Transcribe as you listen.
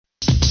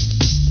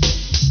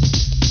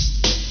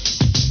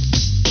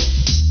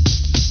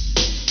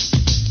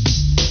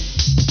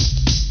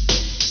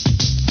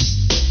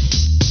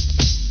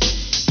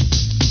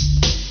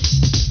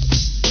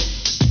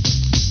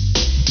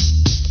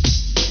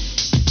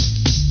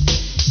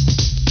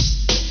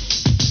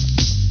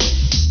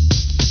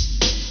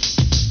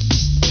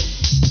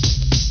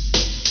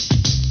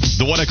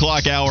1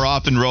 o'clock hour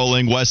off and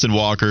rolling. Wes and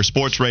Walker,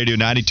 Sports Radio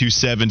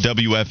 92.7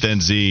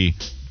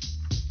 WFNZ.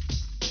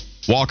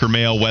 Walker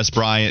Mail, Wes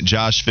Bryant,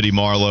 Josh Fitty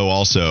Marlowe,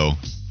 also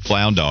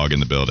Flound Dog in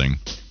the building.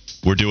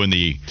 We're doing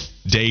the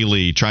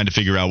daily, trying to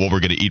figure out what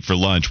we're going to eat for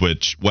lunch,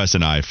 which Wes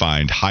and I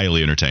find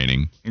highly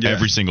entertaining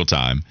every single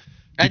time.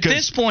 At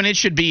this point, it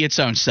should be its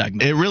own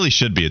segment. It really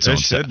should be its own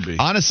segment.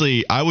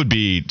 Honestly, I would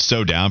be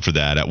so down for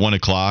that at 1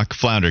 o'clock.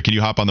 Flounder, can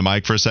you hop on the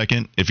mic for a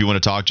second if you want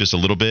to talk just a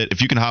little bit?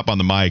 If you can hop on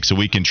the mic so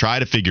we can try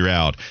to figure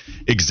out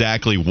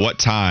exactly what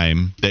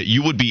time that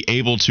you would be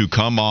able to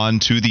come on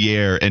to the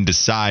air and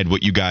decide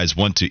what you guys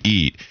want to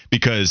eat.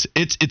 Because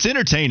it's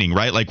entertaining,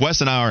 right? Like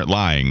Wes and I aren't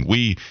lying.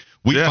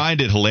 We find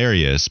it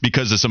hilarious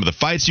because of some of the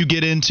fights you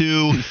get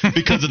into,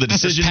 because of the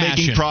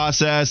decision-making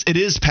process. It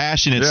is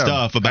passionate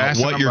stuff about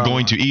what you're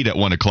going to eat at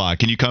 1 o'clock.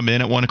 Can you come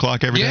in at 1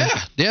 o'clock every day?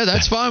 Yeah,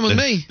 that's fine with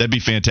me. That'd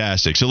be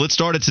fantastic. So let's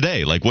start it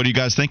today. Like, what are you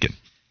guys thinking?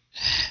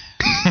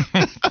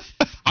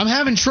 I'm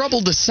having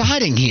trouble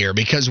deciding here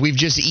because we've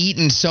just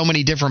eaten so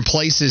many different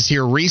places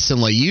here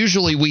recently.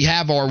 Usually we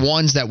have our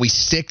ones that we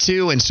stick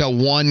to, and so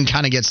one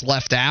kind of gets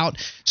left out,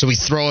 so we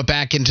throw it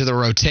back into the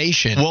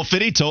rotation. Well,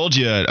 Fitty told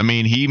you, I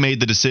mean, he made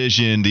the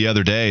decision the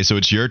other day, so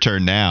it's your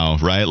turn now,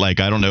 right? Like,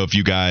 I don't know if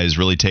you guys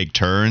really take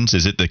turns.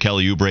 Is it the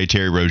Kelly Oubre,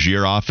 Terry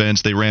Rozier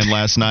offense they ran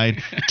last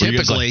night?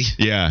 Typically.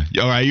 Yeah.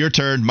 All right, your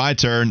turn, my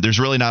turn. There's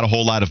really not a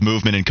whole lot of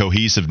movement and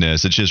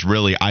cohesiveness. It's just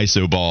really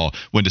iso ball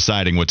when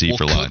deciding what to eat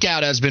for lunch.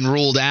 Cookout has been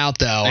ruled out,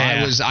 though.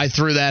 Yeah. I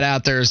threw that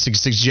out there as a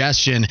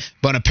suggestion,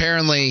 but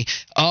apparently,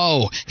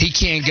 he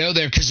can't go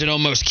there because it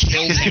almost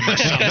killed him or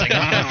something.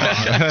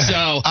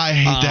 So I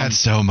hate that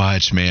so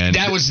much, man.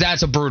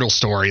 That's a brutal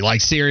story.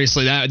 Like,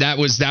 seriously, that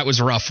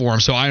was rough for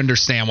him. So I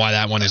understand why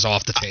that one is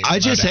off the table. I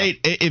just hate,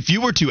 if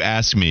you were to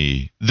ask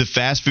me the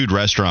fast food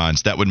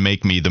restaurants that would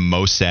make me the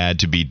most sad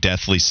to be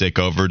deathly sick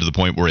over to the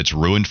point where it's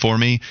ruined for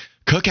me,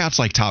 Cookout's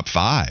like top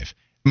 5.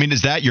 I mean,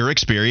 is that your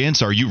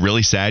experience? Are you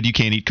really sad you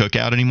can't eat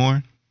Cookout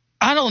anymore?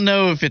 I don't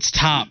know if it's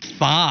top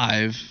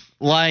 5.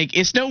 Like,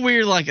 it's no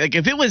weird. Like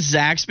if it was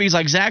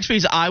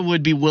Zaxby's, I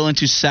would be willing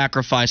to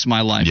sacrifice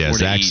my life for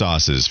Zax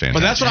sauce is fantastic.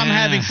 But that's what I'm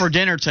having for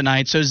dinner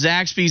tonight, so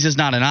Zaxby's is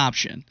not an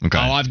option. Okay.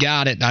 Oh, I've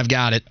got it. All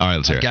right,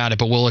 let's hear it. I've got it,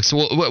 but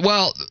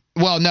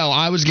well, no,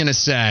 I was going to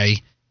say,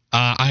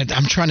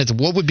 I'm trying to,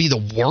 what would be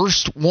the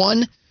worst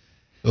one?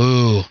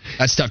 Ooh,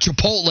 that's tough.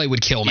 Chipotle would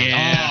kill me.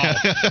 Yeah.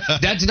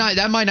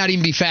 That might not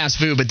even be fast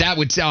food, but that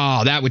would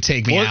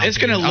take me out. It's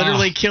going to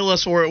literally kill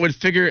us, or it would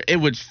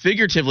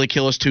figuratively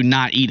kill us to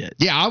not eat it.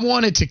 Yeah, I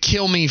want it to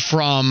kill me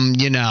from,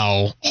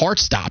 heart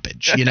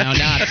stoppage,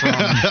 not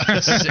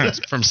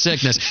from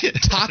sickness.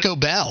 Taco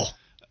Bell.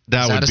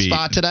 Is that a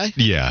spot today?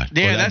 Yeah.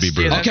 That'd be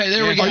brutal. Okay,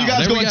 there we go. Are you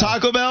guys going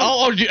Taco Bell?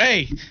 Oh,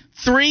 hey,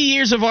 3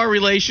 years of our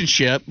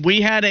relationship, we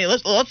had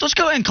let's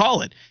go ahead and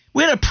call it.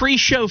 We had a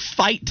pre-show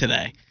fight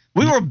today.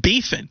 We were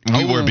beefing.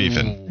 We were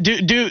beefing. Do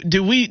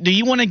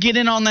you want to get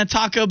in on that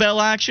Taco Bell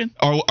action?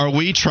 Are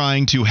we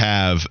trying to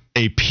have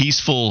a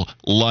peaceful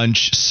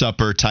lunch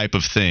supper type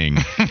of thing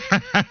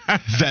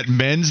that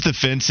mends the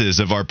fences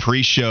of our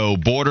pre-show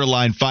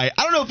borderline fight?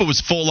 I don't know if it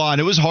was full on.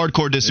 It was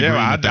hardcore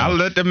disagreement. Yeah, I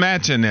let the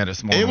match in there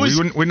this morning.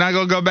 We're not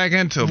going to go back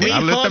into it, but I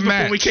let the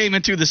match. Before we came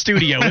into the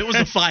studio. It was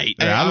a fight.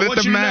 I let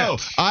the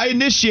match. I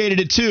initiated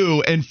it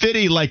too, and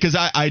Fitty, because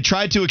I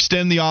tried to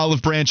extend the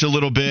olive branch a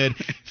little bit.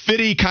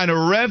 Fitty kind of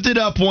revved it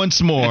up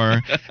once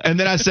more, and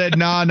then I said,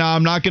 nah,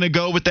 I'm not going to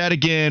go with that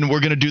again. We're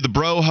going to do the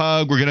bro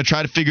hug. We're going to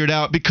try to figure it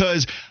out,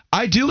 because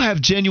I do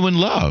have genuine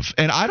love,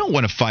 and I don't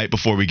want to fight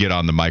before we get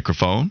on the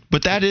microphone,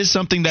 but that is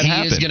something that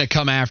happens. He is going to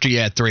come after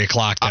you at 3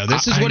 o'clock, though.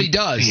 This is what he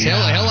does.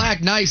 Yeah. He'll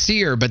act nice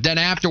here, but then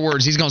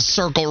afterwards he's going to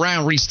circle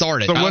around,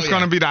 restart it. So what's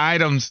going to be the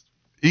items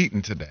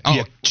eaten today?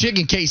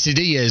 Chicken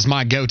quesadilla is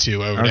my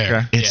go-to over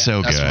there. It's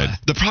so good.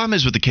 The problem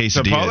is with the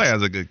quesadillas. Chipotle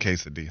has a good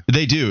quesadilla.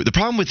 They do. The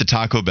problem with the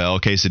Taco Bell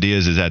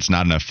quesadillas is that's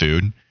not enough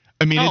food.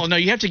 I mean, no,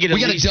 you have to get. We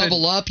got to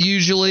double up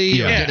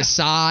usually. Or get a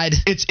side.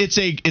 It's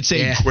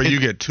a. Where you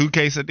get 2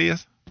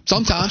 quesadillas.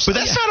 Sometimes, but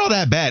that's not all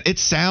that bad. It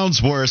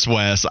sounds worse,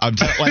 Wes. I'm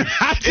like,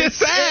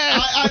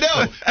 I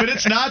know, but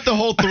it's not the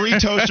whole 3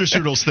 toaster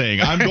strudels thing.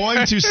 I'm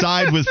going to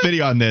side with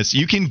Fitty on this.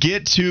 You can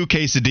get 2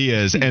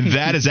 quesadillas, and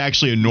that is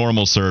actually a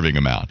normal serving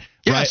amount,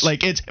 right?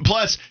 Like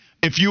plus,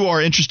 if you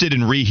are interested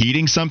in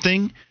reheating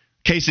something,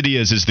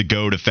 quesadillas is the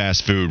go to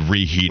fast food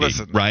reheating,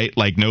 right?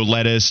 Like no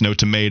lettuce, no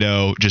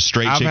tomato, just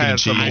straight chicken and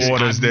cheese.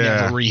 I've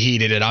never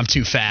reheated it. I'm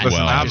too fat.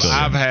 Listen,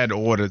 I've had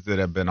orders that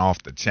have been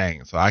off the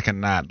chain, so I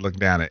cannot look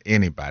down at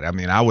anybody. I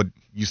mean, I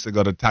used to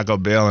go to Taco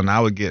Bell, and I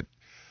would get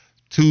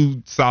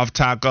 2 soft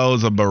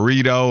tacos, a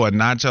burrito, a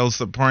nacho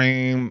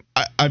supreme.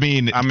 I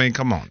mean,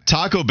 come on.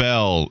 Taco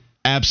Bell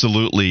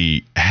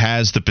absolutely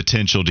has the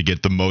potential to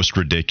get the most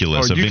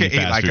ridiculous of any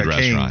fast food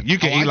restaurant. You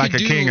can eat like a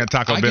king at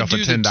Taco Bell for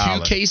 $10. I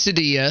could do the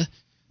 2 quesadilla,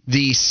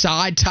 the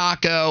side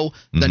taco,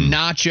 the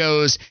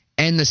nachos,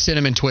 and the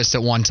cinnamon twist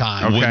at one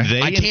time.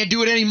 Okay. I can't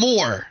do it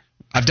anymore.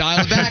 I've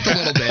dialed it back a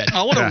little bit.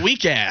 Oh, what a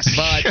weak ass.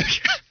 But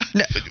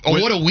No,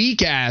 what a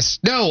weak ass.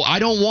 No, I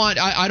don't want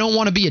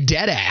to be a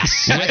dead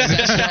ass.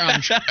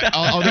 That's where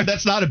Although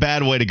that's not a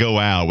bad way to go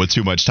out with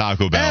too much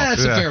Taco Bell.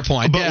 That's a fair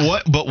point.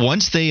 But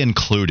once they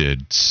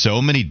included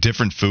so many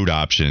different food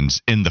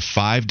options in the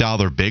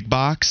 $5 big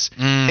box,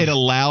 it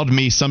allowed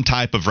me some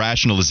type of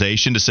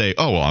rationalization to say,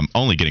 oh, well, I'm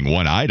only getting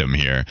one item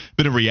here.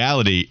 But in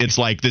reality, it's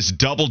like this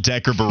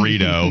double-decker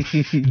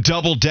burrito,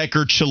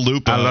 double-decker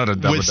chalupa. I love the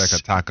double-decker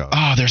taco.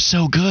 Oh, they're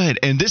so good.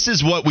 And this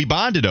is what we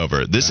bonded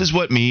over. This is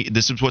what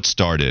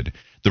started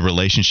the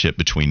relationship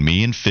between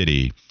me and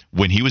Fitty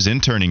when he was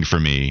interning for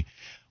me.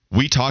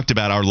 We talked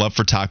about our love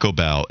for Taco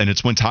Bell, and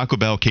it's when Taco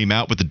Bell came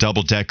out with the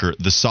double-decker,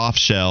 the soft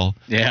shell,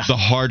 the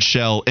hard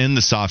shell in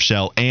the soft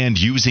shell, and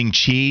using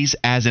cheese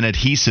as an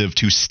adhesive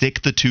to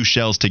stick the two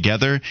shells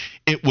together.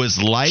 It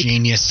was like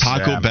genius.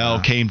 Taco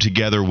Bell came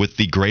together with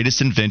the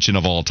greatest invention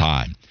of all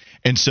time.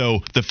 And so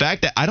the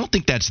fact that I don't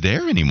think that's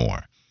there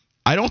anymore.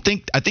 I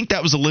think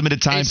that was a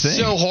limited time thing. It's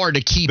so hard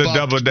to keep up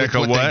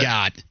double-decker with what they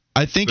got.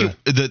 I think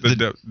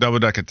the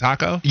double-decker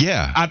taco?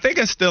 Yeah. I think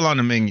it's still on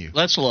the menu.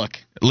 Let's look.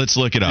 Let's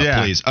look it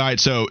up, please. All right,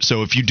 so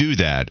if you do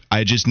that,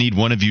 I just need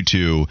one of you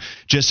two,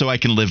 just so I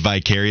can live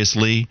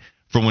vicariously,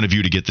 for one of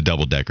you to get the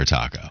double-decker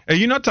taco. And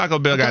you know Taco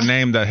Bell got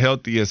named the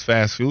healthiest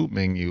fast food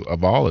menu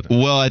of all of them.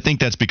 Well, I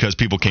think that's because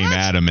people came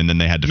at them and then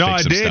they had to fix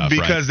some stuff, No, it did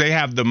because they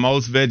have the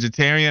most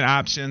vegetarian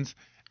options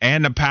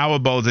and the power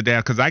bowls are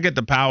there because I get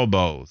the power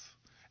bowls.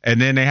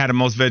 And then they had the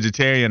most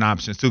vegetarian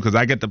options, too, because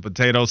I get the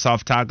potato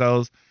soft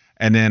tacos.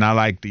 And then I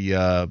like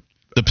the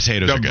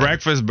potatoes. The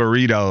breakfast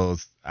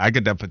burritos. I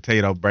get the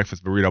potato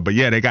breakfast burrito. But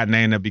yeah, they got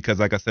named it because,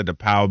 like I said, the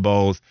power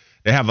bowls.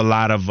 They have a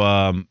lot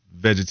of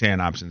vegetarian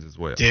options as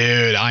well.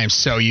 Dude, I am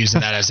so using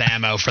that as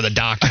ammo for the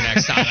doctor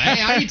next time.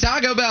 Hey, I eat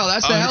Taco Bell.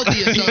 That's the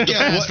healthiest of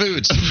fast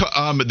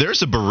foods.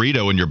 There's a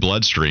burrito in your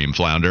bloodstream,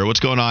 Flounder. What's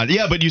going on?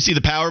 Yeah, but you see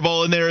the Power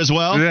Bowl in there as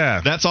well? Yeah.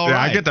 That's all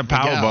right. I get the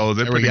Power Bowls.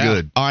 They're pretty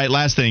good. All right,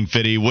 last thing,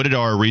 Fitty. What did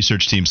our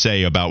research team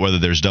say about whether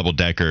there's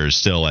double-deckers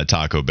still at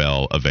Taco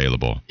Bell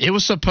available? It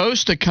was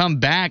supposed to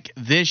come back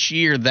this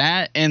year.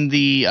 That and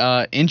the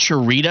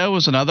enchilada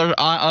was another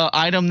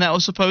item that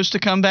was supposed to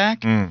come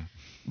back.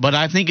 But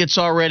I think it's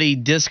already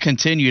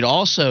discontinued.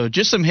 Also,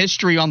 just some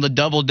history on the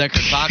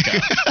double-decker taco.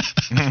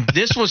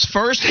 This was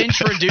first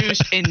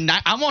introduced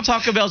I'm on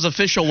Taco Bell's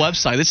official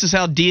website. This is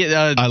how deep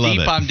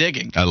I'm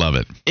digging. I love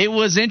it. It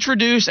was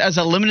introduced as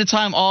a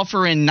limited-time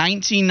offer in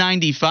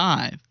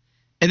 1995.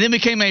 And then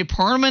became a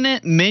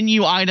permanent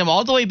menu item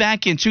all the way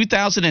back in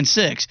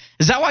 2006.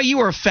 Is that why you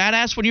were a fat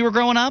ass when you were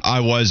growing up?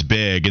 I was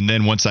big, and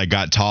then once I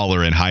got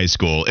taller in high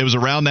school, it was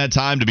around that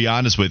time, to be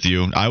honest with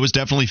you. I was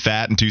definitely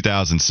fat in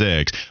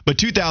 2006, but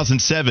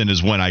 2007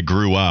 is when I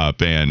grew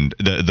up, and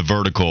the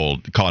vertical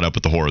caught up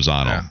with the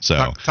horizontal. Yeah.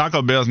 So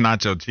Taco Bell's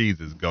nacho cheese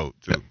is GOAT,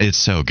 too. It's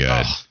so good.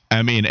 Oh.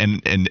 I mean,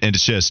 and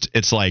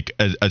it's like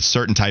a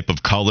certain type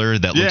of color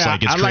that looks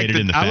like it's created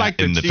in the factory. I like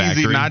the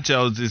cheesy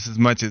nachos just as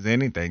much as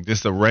anything.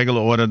 Just a regular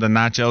order of the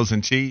nachos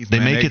and cheese. They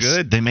make it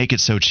good. They make it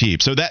so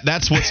cheap. So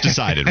that's what's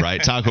decided, right?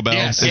 Taco Bell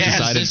yes,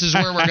 decided. This is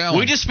where we're going.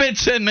 We just spent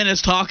 10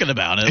 minutes talking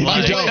about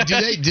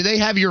it. Do they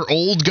have your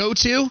old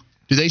go-to?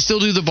 Do they still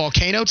do the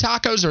volcano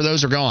tacos, or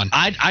those are gone?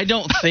 I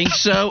don't think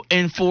so.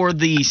 And for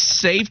the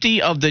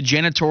safety of the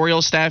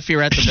janitorial staff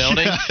here at the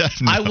building,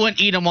 I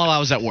wouldn't eat them while I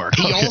was at work.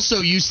 He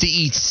also used to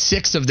eat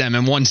 6 of them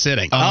in one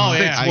sitting. Oh,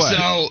 yeah.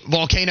 So,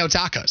 volcano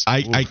tacos.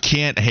 I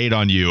can't hate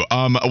on you.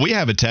 We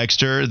have a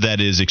texter that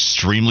is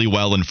extremely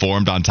well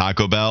informed on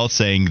Taco Bell,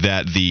 saying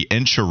that the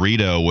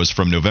enchilada was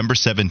from November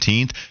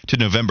 17th to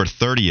November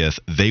 30th.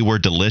 They were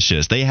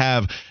delicious. They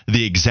have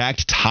the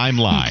exact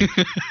timeline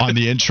on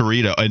the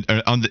enchilada.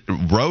 On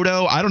the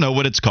Roto, I don't know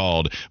what it's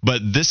called,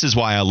 but this is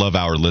why I love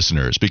our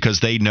listeners, because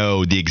they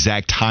know the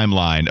exact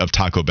timeline of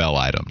Taco Bell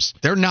items.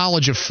 Their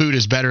knowledge of food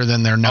is better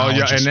than their knowledge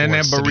of sports. And then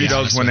their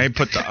burritos, when they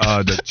put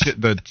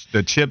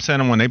the chips in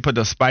them, when they put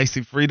the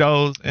spicy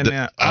Fritos in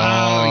there.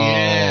 Oh,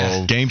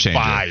 yeah. Game changer.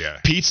 Fire.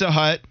 Pizza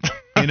Hut,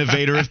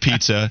 innovator of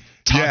pizza.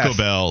 Taco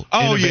Bell,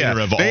 innovator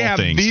of all things. They have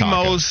the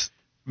most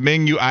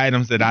menu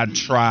items that I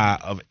try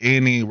of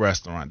any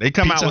restaurant. They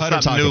come Pizza out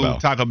with something new.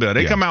 Taco Bell.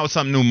 They come out with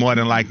something new. More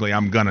than likely,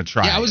 I'm gonna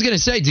try. Yeah, I was gonna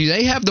say, do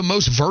they have the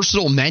most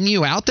versatile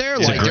menu out there?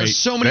 There's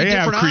so many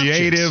different options. They have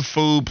creative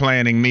food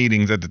planning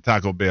meetings at the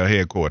Taco Bell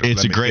headquarters.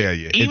 It's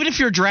even if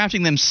you're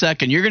drafting them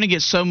second, you're gonna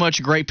get so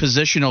much great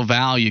positional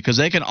value because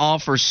they can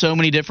offer so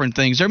many different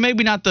things. They're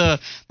maybe not the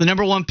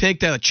number one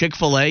pick that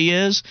Chick-fil-A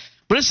is.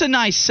 But it's a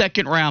nice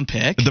second-round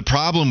pick. The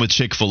problem with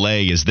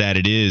Chick-fil-A is that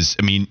it is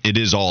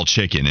all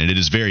chicken, and it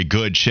is very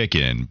good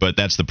chicken, but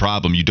that's the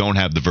problem. You don't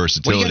have the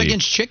versatility. What do you got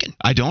against chicken?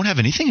 I don't have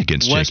anything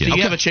against chicken. Do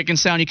you have a chicken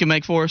sound you can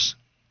make for us?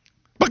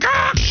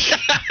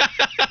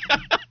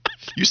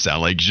 You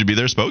sound like you should be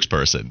their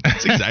spokesperson.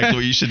 That's exactly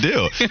what you should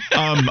do.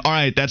 All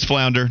right, that's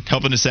Flounder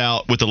helping us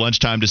out with the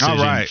lunchtime decision.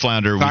 All right.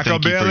 Flounder, we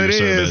thank you for your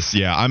service.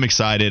 Yeah, I'm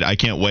excited. I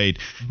can't wait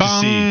to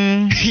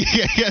see.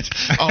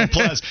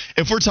 Plus,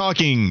 if we're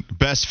talking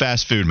best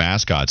fast food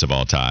mascots of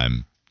all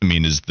time, I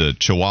mean, is the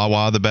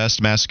Chihuahua the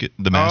best mascot?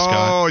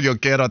 Oh, Yo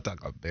Quiero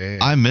Taco Bell.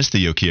 I miss the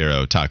Yo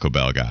Quiero Taco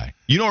Bell guy.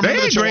 You don't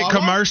remember the great Chihuahua?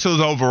 commercials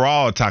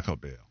overall, Taco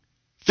Bell.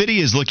 Fitty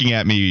is looking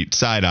at me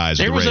side eyes.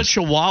 There was a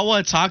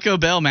Chihuahua Taco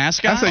Bell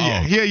mascot?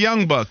 He a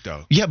young buck,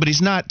 though. Yeah, but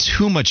he's not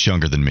too much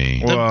younger than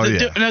me. Well,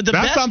 the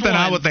that's something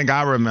I would think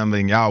I remember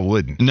and y'all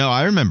wouldn't. No,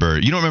 I remember.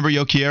 You don't remember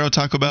Yo Quiero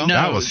Taco Bell? No.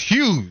 That was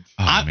huge.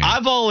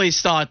 I've always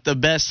thought the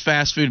best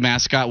fast food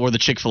mascot were the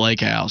Chick-fil-A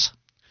cows.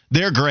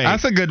 They're great.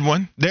 That's a good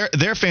one.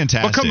 They're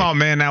fantastic. But come on,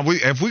 man. Now,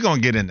 if we're going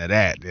to get into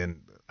that, then,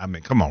 I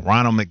mean, come on.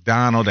 Ronald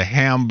McDonald, the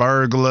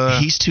Hamburglar.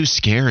 He's too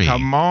scary.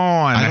 Come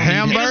on. The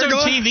Hamburglar. He has his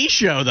own TV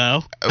show,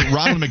 though.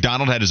 Ronald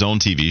McDonald had his own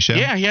TV show?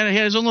 Yeah, he had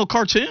his own little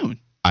cartoon.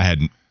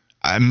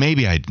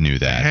 Maybe I knew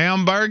that.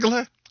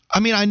 Hamburglar? I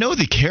mean, I know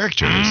the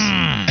characters.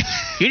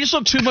 He just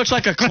looked too much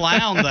like a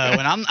clown, though,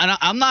 and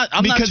I'm not.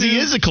 Because he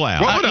is a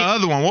clown. What was the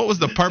other one? What was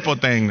the purple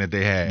thing that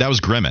they had? That was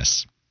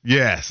Grimace.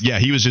 Yes. Yeah,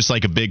 he was just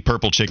like a big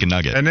purple chicken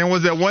nugget. And then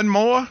was there one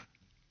more?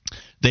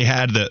 They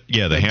had the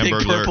Hamburglar.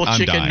 Big purple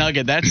chicken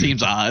nugget. That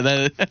seems odd.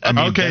 I mean,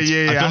 I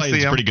feel like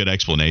it's a pretty good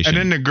explanation. And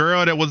then the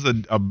girl that was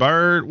a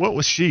bird. What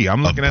was she?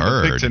 I'm looking at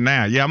the picture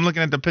now. Yeah, I'm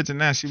looking at the picture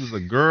now. She was a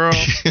girl.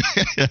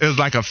 It was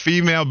like a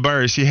female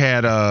bird. She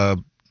had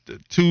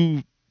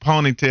 2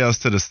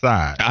 ponytails to the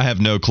side. I have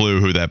no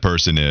clue who that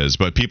person is,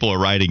 but people are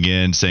writing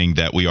in saying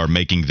that we are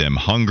making them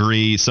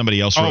hungry.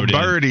 Somebody else wrote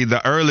Birdie,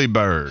 the early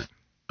bird.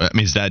 I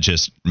mean, is that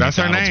just That's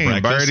McDonald's her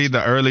name, breakfast? Birdie,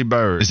 the early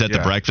bird. Is that the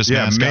breakfast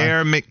mascot?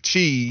 Mayor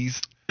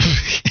McCheese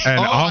and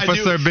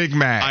Officer Big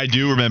Mac. I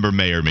do remember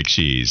Mayor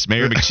McCheese.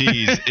 Mayor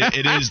McCheese,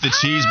 it is the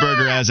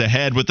cheeseburger as a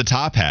head with the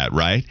top hat,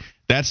 right?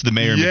 That's the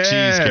Mayor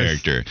McCheese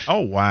character. Oh,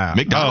 wow.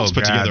 McDonald's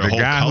put together a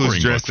whole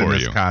coloring book for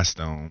you.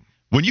 Costume.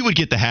 When you would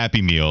get the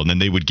Happy Meal, and then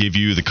they would give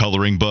you the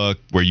coloring book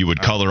where you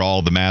would color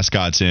all the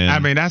mascots in. I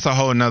mean, that's a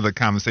whole nother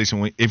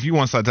conversation. If you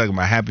want to start talking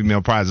about Happy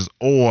Meal prizes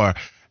or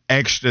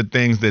extra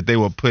things that they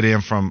will put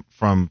in from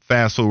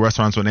fast food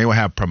restaurants when they will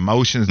have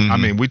promotions. I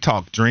mean, we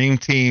talk Dream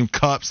Team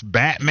cups,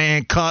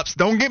 Batman cups.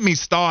 Don't get me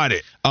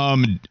started.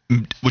 Well,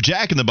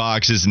 Jack in the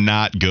Box is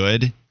not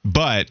good,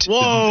 but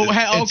whoa,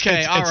 it's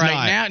all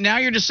right. not. Now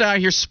you're just out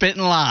here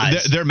spitting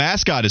lies. Their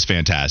mascot is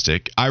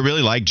fantastic. I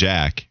really like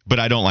Jack, but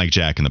I don't like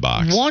Jack in the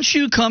Box. Once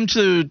you come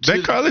to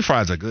their curly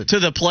fries are good to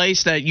the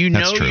place that you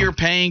know you're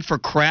paying for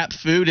crap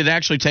food, it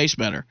actually tastes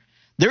better.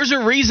 There's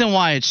a reason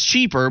why it's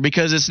cheaper,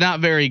 because it's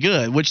not very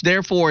good, which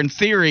therefore, in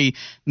theory,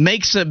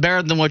 makes it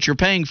better than what you're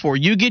paying for.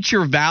 You get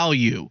your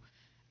value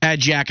at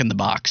Jack in the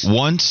Box.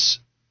 Once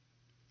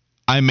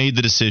I made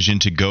the decision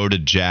to go to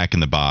Jack in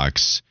the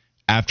Box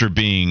after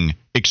being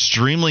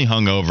extremely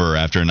hungover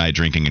after a night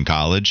drinking in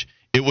college,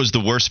 it was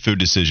the worst food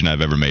decision I've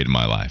ever made in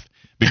my life.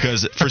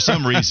 Because for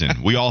some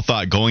reason, we all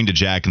thought going to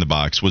Jack in the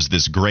Box was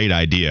this great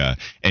idea.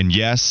 And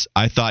yes,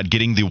 I thought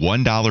getting the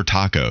 $1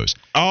 tacos.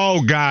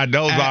 Oh, God,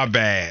 those are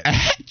bad.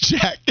 At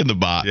Jack in the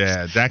Box.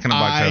 Yeah, Jack in the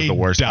Box has the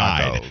worst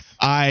tacos.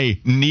 I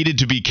needed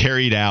to be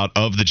carried out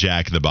of the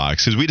Jack in the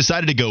Box because we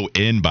decided to go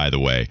in, by the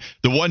way.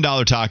 The $1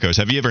 tacos.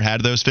 Have you ever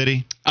had those,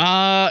 Fitty? No,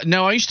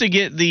 I used to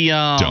get the...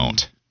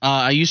 Don't.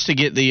 I used to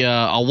get the...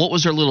 what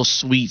was their little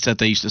sweets that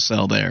they used to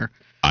sell there?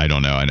 I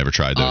don't know. I never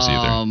tried those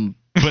either.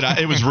 But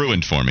it was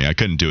ruined for me. I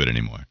couldn't do it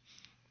anymore.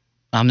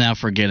 I'm now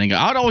forgetting.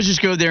 I'd always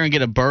just go there and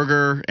get a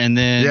burger, and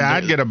then... Yeah,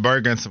 I'd get a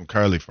burger and some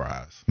curly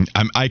fries.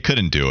 I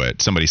couldn't do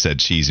it. Somebody said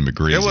cheesy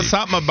McGreasy. It was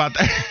something about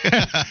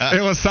that.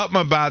 It was something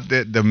about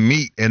the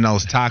meat in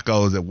those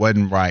tacos that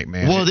wasn't right,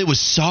 man. Well, it was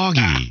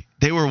soggy.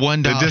 They were $1.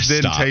 It just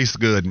didn't taste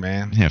good,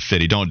 man. Yeah,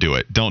 Fitty, don't do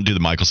it. Don't do the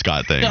Michael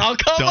Scott thing. Oh,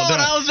 come on.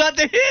 I was about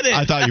to hit it.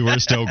 I thought you were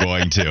still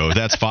going to.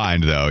 That's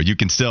fine, though. You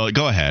can still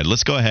go ahead.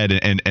 Let's go ahead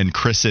and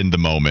christen the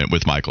moment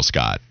with Michael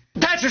Scott.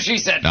 That's what she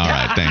said. All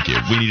right, thank you.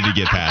 We needed to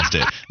get past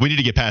it. We need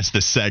to get past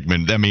this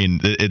segment. I mean,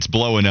 it's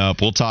blowing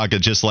up. We'll talk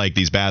just like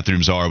these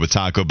bathrooms are with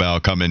Taco Bell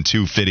coming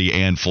to Fitty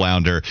and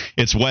Flounder.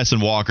 It's Wes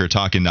and Walker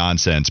talking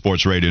nonsense.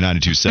 Sports Radio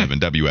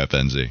 92.7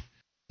 WFNZ.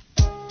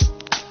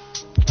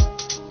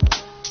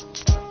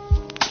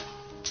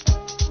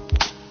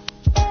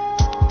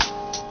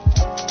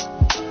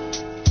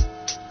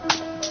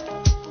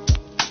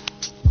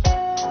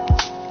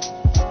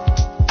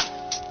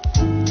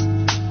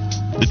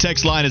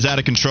 Text line is out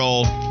of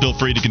control. Feel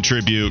free to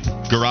contribute.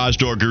 Garage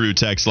Door Guru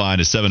text line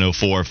is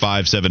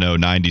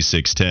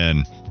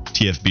 704-570-9610.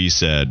 TFB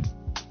said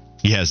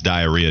he has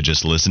diarrhea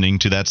just listening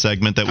to that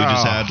segment that we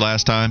just had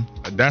last time.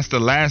 That's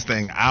the last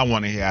thing I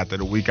want to hear after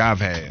the week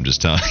I've had. I'm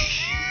just telling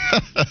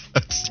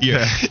you.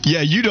 Yeah,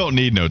 you don't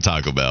need no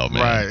Taco Bell,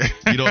 man. Right.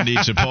 You don't need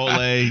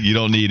Chipotle. You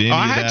don't need any of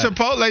that. I had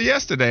Chipotle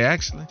yesterday,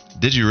 actually.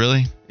 Did you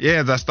really?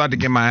 Yeah, I started to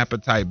get my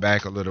appetite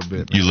back a little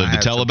bit. You lived to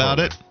tell about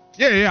it?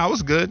 Yeah, I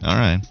was good. All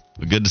right.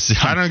 Well, good to see.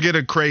 I don't get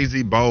a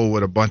crazy bowl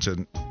with a bunch of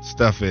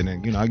stuff in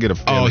it. You know, I get a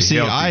fairly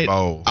healthy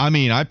bowl. I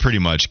mean, I pretty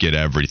much get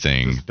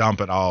everything. Just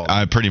dump it all.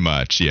 I pretty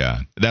much,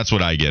 yeah. That's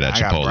what I get at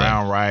Chipotle. I got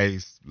brown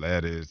rice,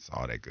 lettuce,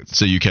 all that good stuff.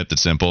 So you kept it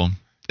simple?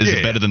 Is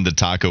it better than the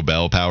Taco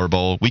Bell Power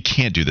Bowl? We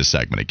can't do this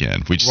segment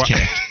again. We just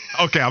can't.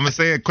 Okay, I'm going to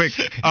say it quick.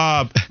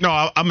 I'm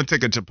going to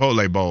take a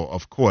Chipotle bowl,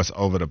 of course,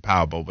 over the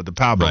Power Bowl, but the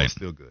Power Bowl is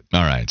still good.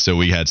 All right, so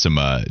we had some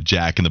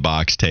Jack in the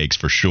Box takes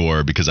for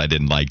sure because I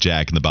didn't like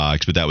Jack in the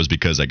Box, but that was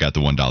because I got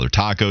the $1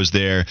 tacos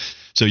there.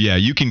 So, yeah,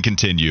 you can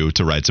continue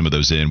to write some of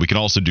those in. We can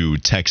also do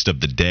text of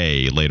the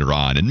day later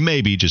on and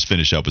maybe just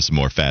finish up with some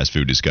more fast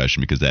food discussion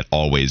because that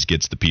always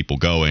gets the people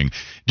going.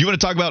 Do you want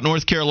to talk about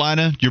North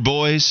Carolina, your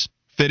boys,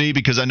 Fitty?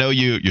 Because I know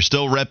you're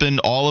still repping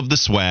all of the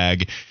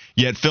swag,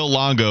 yet Phil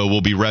Longo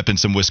will be repping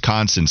some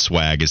Wisconsin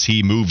swag as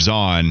he moves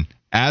on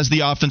as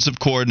the offensive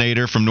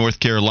coordinator from North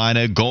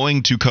Carolina,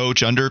 going to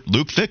coach under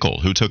Luke Fickell,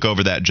 who took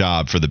over that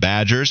job for the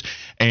Badgers,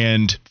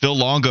 and Phil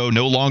Longo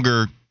no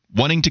longer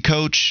wanting to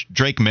coach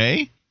Drake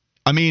May.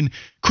 I mean,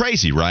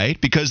 crazy, right?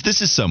 Because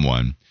this is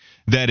someone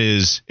that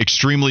is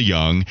extremely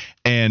young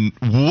and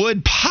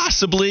would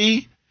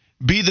possibly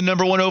be the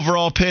number 1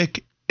 overall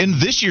pick in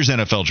this year's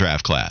NFL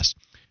draft class.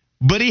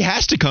 But he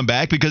has to come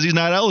back because he's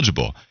not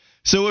eligible.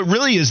 So it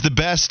really is the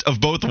best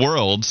of both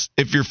worlds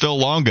if you're Phil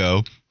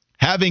Longo,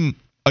 having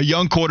a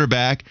young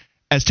quarterback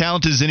as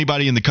talented as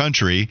anybody in the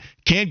country,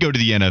 can't go to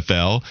the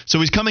NFL.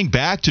 So he's coming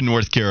back to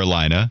North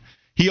Carolina.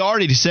 He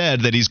already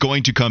said that he's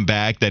going to come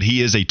back, that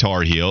he is a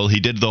Tar Heel. He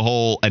did the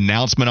whole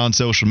announcement on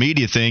social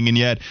media thing, and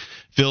yet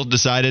Phil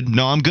decided,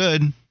 no, I'm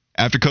good.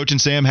 After coaching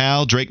Sam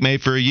Howell, Drake May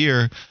for a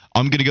year,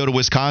 I'm going to go to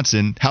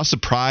Wisconsin. How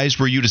surprised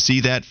were you to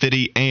see that,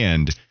 Fitty?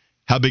 And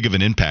how big of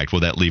an impact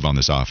will that leave on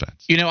this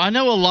offense? You know, I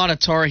know a lot of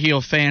Tar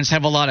Heel fans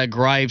have a lot of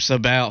gripes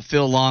about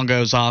Phil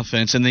Longo's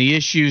offense and the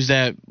issues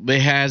that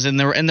it has in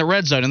the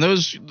red zone. And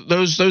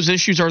those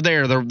issues are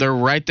there. They're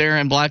right there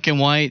in black and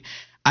white.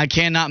 I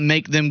cannot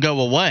make them go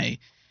away.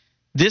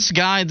 This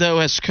guy, though,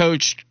 has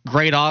coached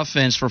great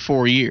offense for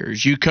 4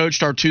 years. You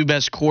coached our 2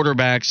 best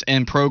quarterbacks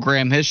in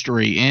program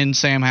history, in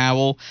Sam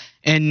Howell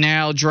and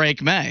now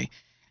Drake May.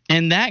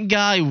 And that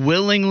guy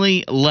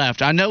willingly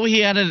left. I know he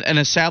had an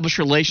established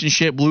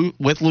relationship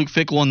with Luke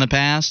Fickell in the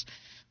past,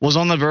 was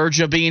on the verge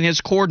of being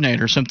his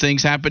coordinator. Some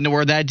things happened to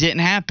where that didn't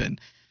happen.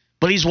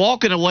 But he's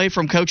walking away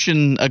from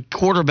coaching a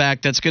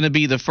quarterback that's going to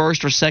be the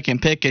 1st or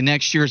 2nd pick in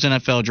next year's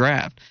NFL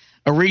draft.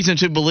 A reason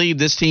to believe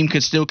this team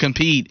could still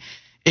compete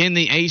in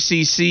the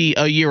ACC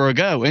a year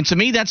ago. And to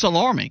me, that's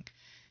alarming.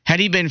 Had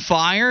he been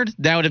fired,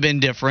 that would have been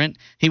different.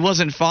 He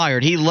wasn't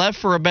fired. He left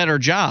for a better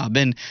job.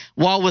 And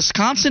while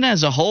Wisconsin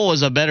as a whole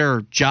is a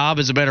better job,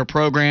 is a better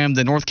program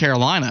than North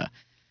Carolina,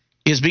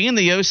 is being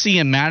the OC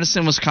in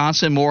Madison,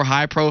 Wisconsin more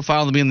high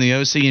profile than being the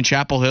OC in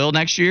Chapel Hill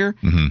next year?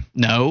 Mm-hmm.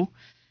 No.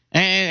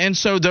 And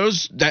so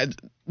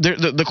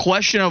the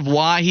question of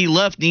why he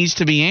left needs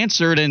to be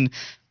answered. And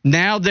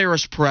now there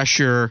is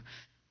pressure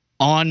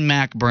on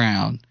Mac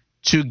Brown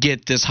to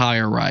get this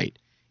hire right.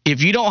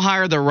 If you don't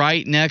hire the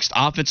right next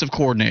offensive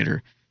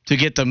coordinator to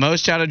get the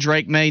most out of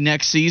Drake May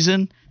next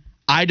season,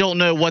 I don't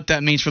know what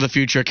that means for the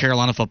future of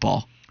Carolina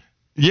football.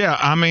 Yeah,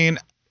 I mean,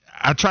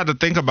 I tried to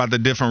think about the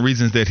different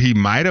reasons that he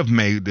might have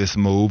made this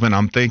move, and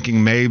I'm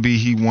thinking maybe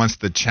he wants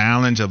the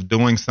challenge of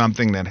doing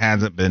something that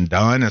hasn't been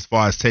done as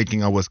far as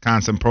taking a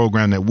Wisconsin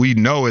program that we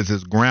know is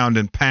as ground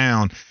and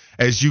pound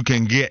as you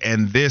can get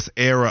in this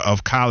era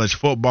of college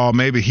football.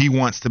 Maybe he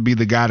wants to be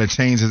the guy that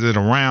changes it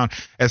around.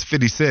 As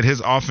Fitty said,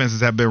 his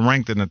offenses have been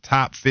ranked in the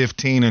top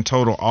 15 in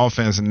total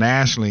offense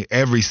nationally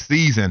every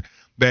season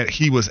that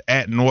he was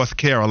at North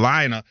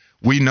Carolina.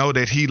 We know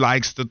that he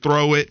likes to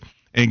throw it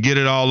and get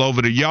it all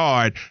over the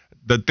yard.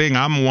 The thing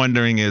I'm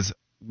wondering is,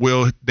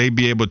 will they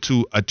be able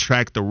to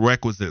attract the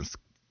requisite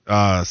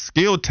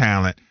skill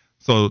talent?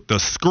 So the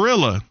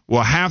Skrilla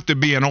will have to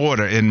be in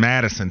order in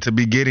Madison to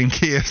be getting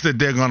kids that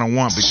they're going to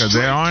want, because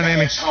there aren't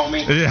any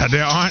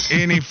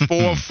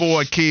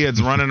 4-4 kids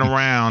running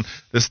around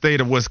the state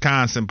of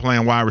Wisconsin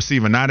playing wide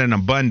receiver, not in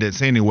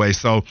abundance anyway.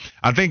 So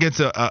I think it's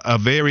a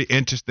very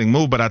interesting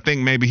move, but I think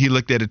maybe he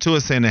looked at it too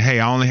and saying that, hey,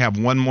 I only have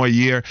 1 more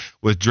year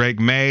with Drake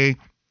May.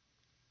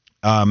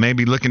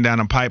 Maybe looking down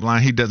the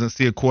pipeline, he doesn't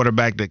see a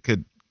quarterback that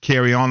could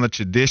carry on the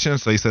tradition.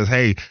 So he says,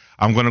 hey,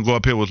 I'm going to go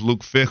up here with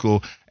Luke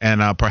Fickell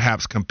and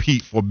perhaps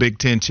compete for Big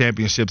Ten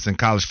championships and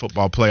college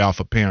football playoff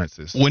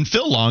appearances. When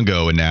Phil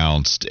Longo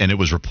announced, and it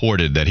was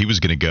reported that he was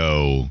going to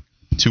go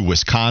to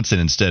Wisconsin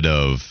instead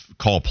of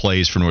call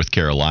plays for North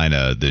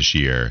Carolina this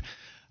year,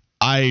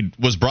 I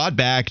was brought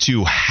back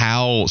to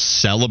how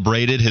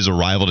celebrated his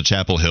arrival to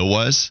Chapel Hill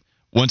was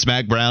once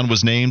Mac Brown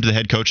was named the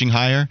head coaching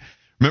hire.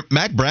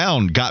 Mac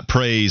Brown got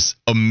praise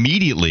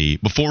immediately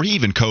before he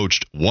even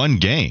coached 1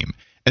 game.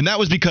 And that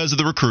was because of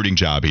the recruiting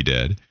job he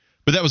did.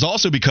 But that was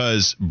also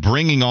because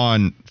bringing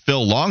on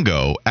Phil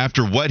Longo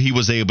after what he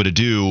was able to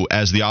do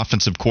as the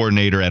offensive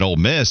coordinator at Ole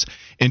Miss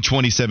in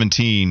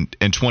 2017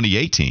 and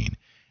 2018.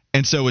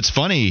 And so it's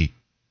funny,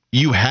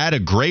 you had a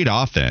great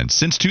offense.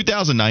 Since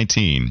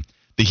 2019,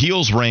 the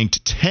Heels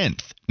ranked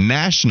 10th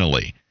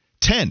nationally,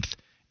 10th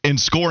in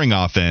scoring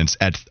offense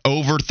at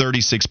over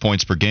 36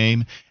 points per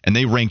game, and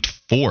they ranked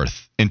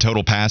 4th in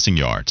total passing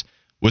yards.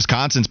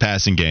 Wisconsin's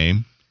passing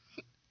game,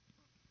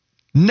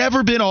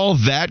 never been all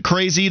that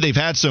crazy. They've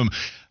had some,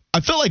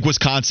 I feel like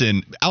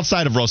Wisconsin,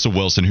 outside of Russell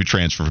Wilson, who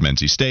transferred from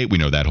NC State, we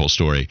know that whole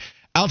story.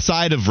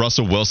 outside of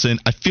Russell Wilson,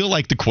 I feel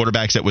like the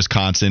quarterbacks at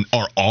Wisconsin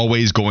are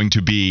always going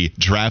to be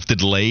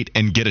drafted late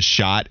and get a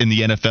shot in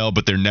the NFL,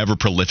 but they're never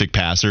prolific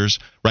passers,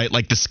 right?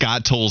 Like the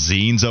Scott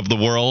Tolzienes of the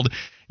world.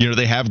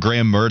 They have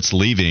Graham Mertz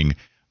leaving,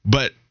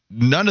 but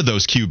none of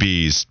those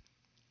QBs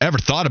ever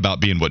thought about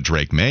being what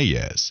Drake May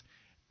is.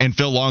 And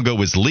Phil Longo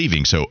was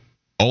leaving. So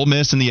Ole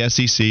Miss in the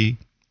SEC,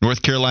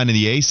 North Carolina in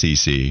the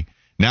ACC,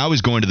 now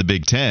he's going to the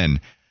Big Ten.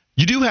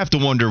 You do have to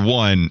wonder,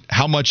 one,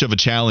 how much of a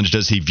challenge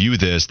does he view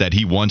this that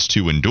he wants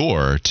to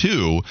endure?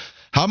 Two,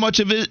 how much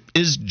of it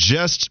is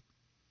just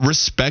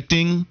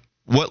respecting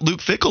what Luke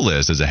Fickell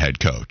is as a head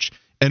coach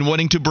and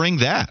wanting to bring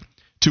that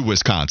to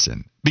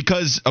Wisconsin?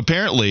 Because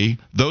apparently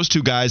those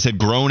two guys had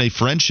grown a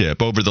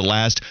friendship over the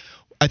last,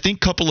 I think,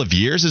 couple of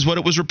years is what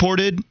it was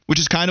reported, which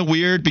is kind of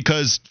weird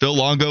because Phil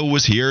Longo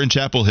was here in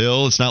Chapel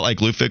Hill. It's not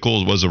like Luke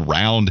Fickell was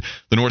around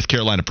the North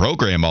Carolina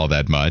program all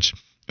that much.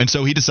 And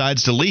so he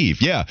decides to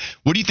leave. Yeah.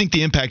 What do you think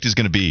the impact is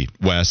going to be,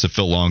 Wes, of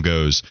Phil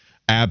Longo's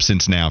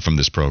absence now from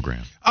this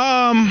program?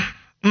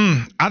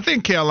 I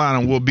think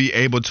Carolina will be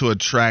able to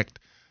attract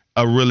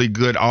a really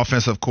good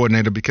offensive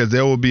coordinator because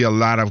there will be a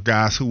lot of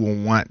guys who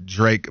will want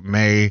Drake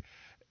May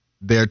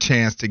their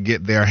chance to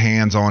get their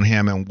hands on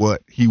him and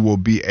what he will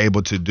be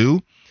able to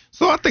do.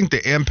 So I think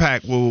the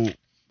impact will,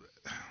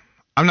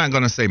 I'm not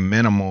going to say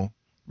minimal,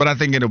 but I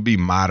think it'll be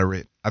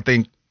moderate. I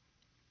think,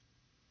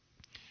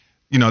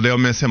 they'll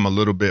miss him a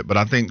little bit, but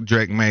I think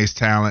Drake May's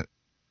talent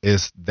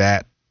is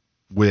that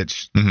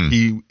which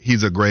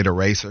he's a great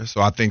eraser.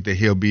 So I think that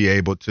he'll be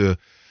able to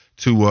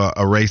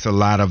erase a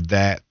lot of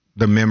that,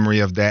 the memory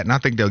of that. And I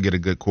think they'll get a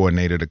good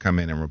coordinator to come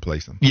in and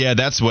replace him. Yeah,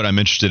 that's what I'm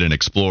interested in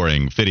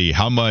exploring. Fiddy,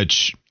 how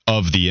much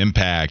of the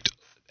impact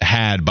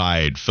had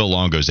by Phil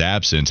Longo's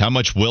absence, how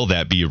much will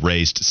that be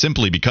erased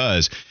simply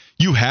because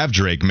you have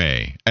Drake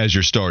May as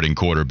your starting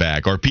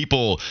quarterback? Are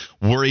people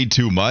worried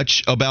too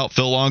much about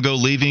Phil Longo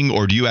leaving,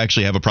 or do you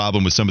actually have a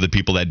problem with some of the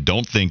people that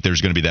don't think there's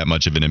going to be that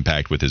much of an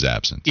impact with his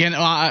absence?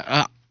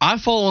 I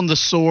fall on the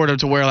sword of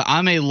to where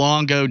I'm a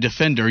Longo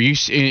defender.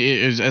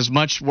 As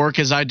much work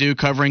as I do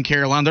covering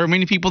Carolina, there are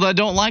many people that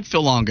don't like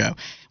Phil Longo.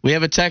 We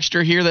have a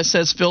texter here that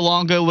says Phil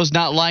Longo was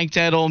not liked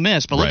at Ole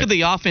Miss. But look at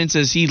the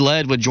offenses he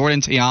led with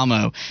Jordan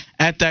Teamo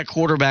at that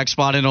quarterback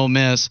spot in Ole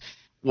Miss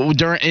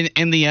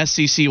in the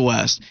SEC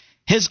West.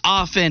 His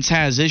offense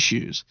has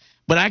issues.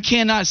 But I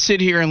cannot sit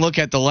here and look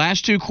at the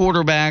last two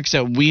quarterbacks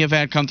that we have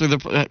had come through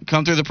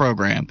the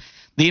program,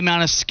 the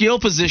amount of skill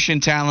position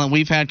talent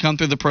we've had come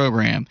through the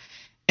program,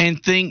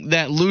 and think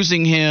that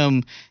losing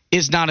him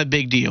is not a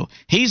big deal.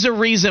 He's the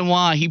reason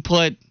why he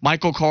put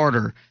Michael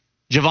Carter,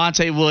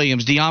 Javonte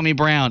Williams, De'Ami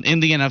Brown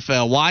in the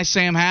NFL, why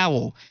Sam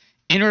Howell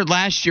entered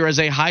last year as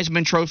a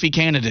Heisman Trophy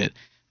candidate,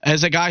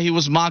 as a guy who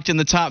was mocked in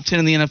the top 10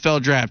 in the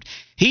NFL draft.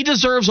 He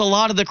deserves a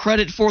lot of the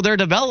credit for their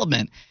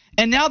development.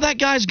 And now that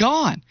guy's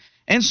gone.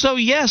 And so,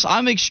 yes,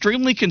 I'm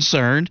extremely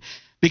concerned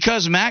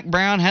because Mac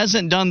Brown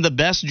hasn't done the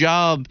best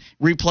job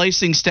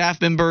replacing staff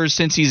members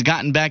since he's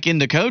gotten back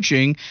into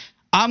coaching.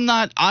 I'm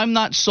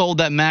not sold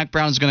that Mac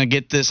Brown's going to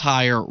get this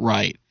hire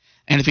right.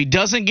 And if he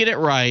doesn't get it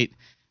right,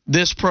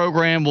 this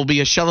program will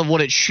be a shell of what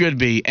it should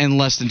be in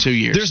less than 2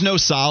 years. There's no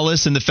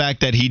solace in the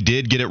fact that he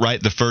did get it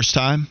right the first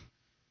time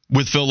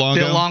with Phil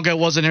Longo. Phil Longo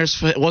wasn't his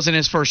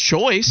first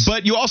choice.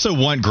 But you also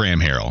want Graham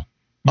Harrell.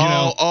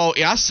 Yeah,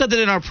 I said that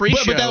in our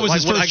pre-show. But that was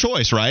his first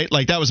choice, right?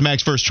 Like, that was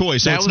Mac's first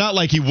choice. So it's not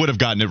like he would have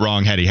gotten it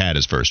wrong had he had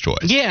his first choice.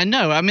 Yeah,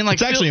 no. I mean,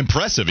 it's actually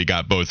impressive he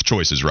got both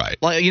choices right.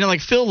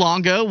 Like Phil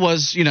Longo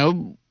was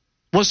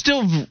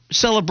still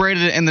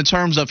celebrated in the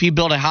terms of he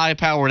built a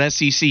high-powered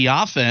SEC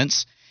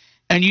offense,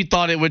 and you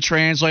thought it would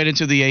translate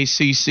into the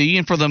ACC,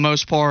 and for the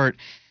most part,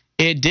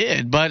 it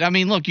did. But, I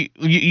mean, look,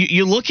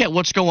 you look at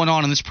what's going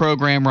on in this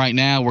program right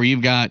now where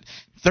you've got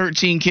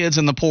 13 kids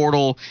in the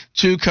portal,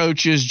 2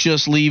 coaches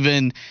just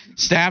leaving,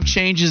 staff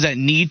changes that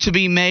need to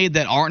be made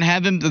that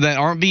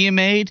aren't being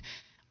made.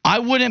 I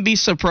wouldn't be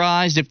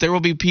surprised if there will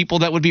be people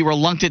that would be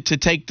reluctant to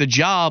take the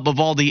job of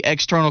all the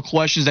external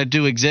questions that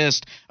do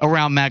exist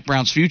around Mac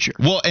Brown's future.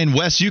 Well, and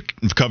Wes, you've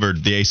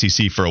covered the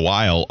ACC for a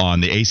while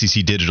on the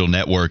ACC Digital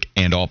Network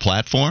and all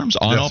platforms.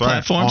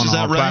 Platforms, is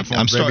that right?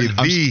 I'm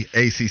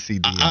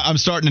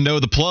starting to know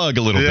the plug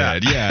a little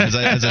bit. Yeah,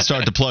 as I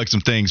start to plug some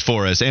things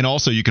for us. And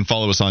also, you can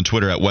follow us on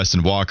Twitter at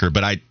Weston Walker.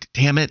 But I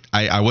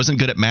wasn't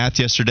good at math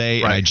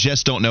yesterday, and I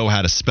just don't know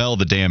how to spell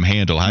the damn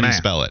handle. How do you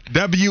spell it?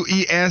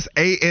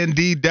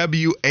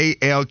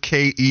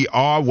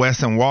 WESANDWALKER,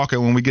 Weston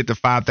Walker. When we get to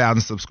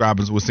 5,000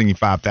 subscribers, we'll send you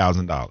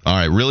 $5,000. All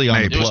right, really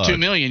on the plug. It was $2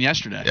 million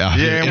yesterday.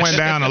 Yeah, it went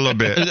down a little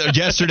bit.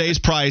 Yesterday's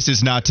price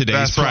is not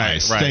today's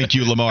price. Right. Thank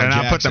you, Lamar Jackson.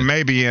 And I put the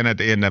maybe in at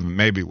the end of it.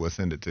 Maybe we'll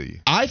send it to you.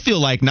 I feel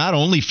like not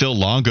only Phil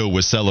Longo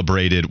was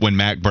celebrated when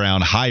Mac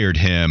Brown hired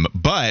him,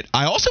 but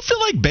I also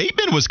feel like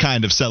Bateman was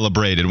kind of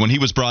celebrated when he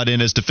was brought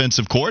in as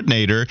defensive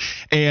coordinator,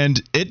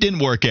 and it didn't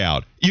work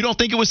out. You don't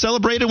think it was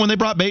celebrated when they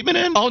brought Bateman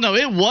in? Oh, no,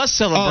 it was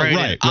celebrated.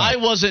 Oh, right. I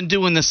wasn't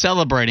doing the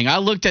celebrating. I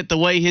looked at the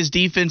way his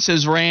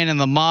defenses ran and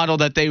the model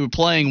that they were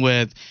playing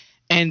with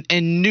and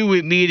knew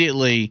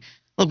immediately,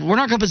 look, we're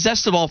not going to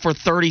possess the ball for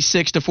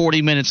 36 to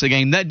 40 minutes a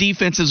game. That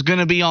defense is going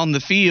to be on the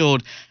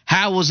field.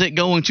 How was it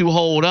going to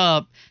hold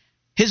up?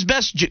 His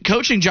best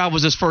coaching job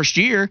was his first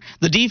year.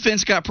 The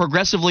defense got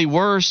progressively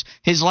worse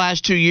his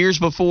last 2 years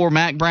before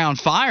Mack Brown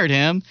fired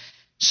him.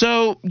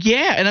 So,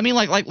 yeah, and I mean,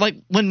 like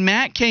when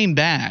Matt came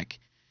back,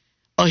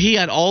 he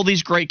had all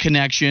these great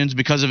connections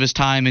because of his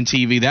time in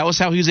TV. That was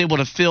how he was able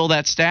to fill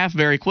that staff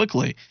very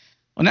quickly.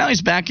 Well, now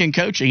he's back in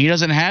coaching. He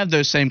doesn't have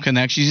those same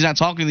connections. He's not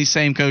talking to these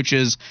same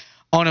coaches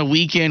on a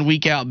week-in,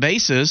 week-out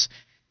basis.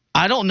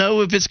 I don't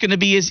know if it's going to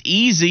be as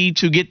easy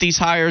to get these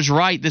hires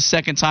right the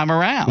second time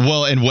around.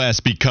 Well, and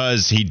Wes,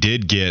 because he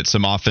did get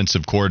some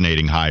offensive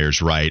coordinating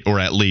hires right, or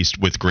at least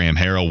with Graham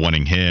Harrell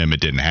wanting him, it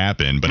didn't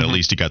happen, but at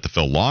least he got the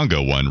Phil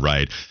Longo one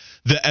right.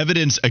 The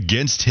evidence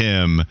against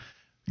him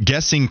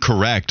guessing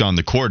correct on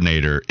the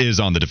coordinator is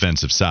on the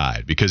defensive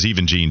side, because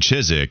even Gene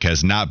Chizik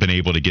has not been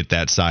able to get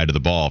that side of the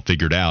ball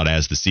figured out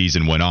as the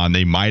season went on.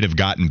 They might have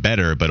gotten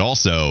better, but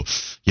also,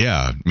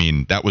 yeah, I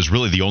mean, that was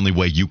really the only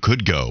way you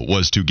could go,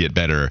 was to get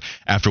better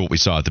after what we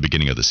saw at the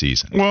beginning of the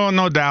season. Well,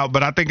 no doubt,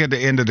 but I think at the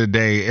end of the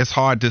day, it's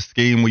hard to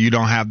scheme when you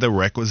don't have the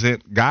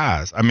requisite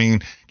guys. I mean,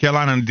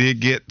 Carolina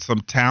did get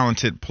some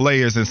talented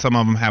players, and some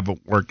of them have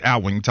worked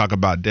out. When you talk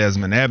about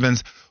Desmond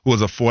Evans, who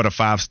was a 4 to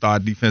 5-star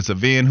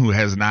defensive end who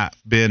has not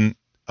been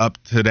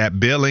up to that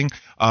billing.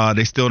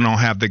 They still don't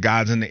have the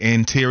guys in the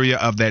interior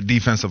of that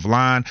defensive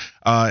line.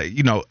 A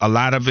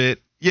lot of it,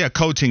 yeah,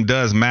 coaching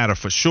does matter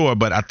for sure.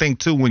 But I think,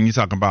 too, when you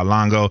talk about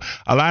Longo,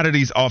 a lot of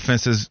these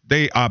offenses,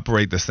 they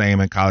operate the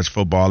same in college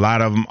football. A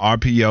lot of them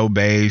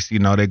RPO-based.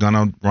 They're going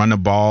to run the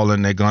ball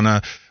and they're going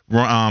to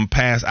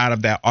pass out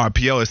of that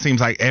RPO. It seems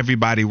like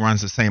everybody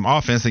runs the same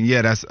offense, and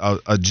yeah, that's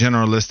a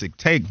generalistic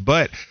take,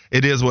 but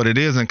it is what it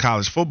is in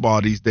college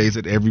football these days,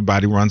 that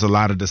everybody runs a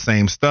lot of the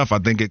same stuff. I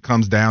think it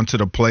comes down to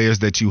the players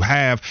that you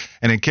have,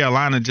 and in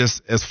Carolina,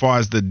 just as far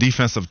as the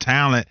defensive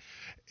talent,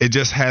 it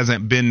just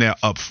hasn't been there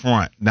up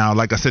front. Now,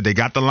 like I said, they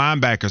got the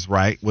linebackers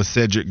right with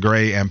Cedric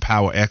Gray and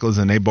Powell Echols,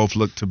 and they both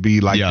look to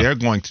be like they're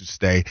going to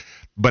stay.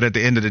 But at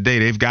the end of the day,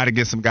 they've got to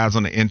get some guys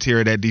on the interior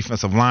of that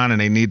defensive line, and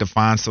they need to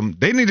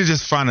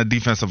just find a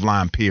defensive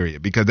line,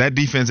 period, because that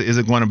defense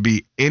isn't going to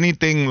be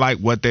anything like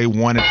what they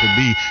want it to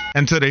be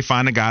until they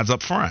find the guys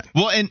up front.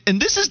 Well,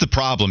 and this is the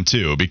problem,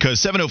 too,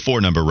 because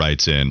 704 number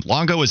writes in,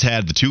 Longo has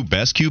had the 2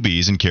 best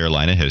QBs in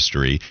Carolina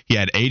history. He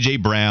had A.J.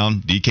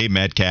 Brown, DK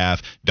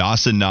Metcalf,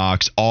 Dawson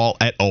Knox, all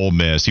at Ole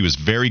Miss. He was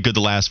very good the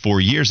last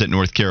 4 years at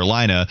North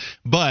Carolina,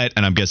 but,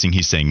 and I'm guessing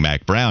he's saying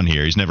Mack Brown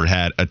here, he's never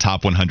had a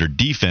top 100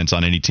 defense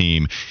on any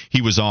team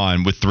he was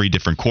on with 3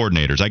 different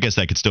coordinators. I guess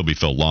that could still be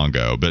Phil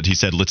Longo, but he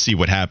said, let's see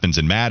what happens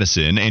in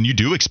Madison, and you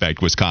do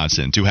expect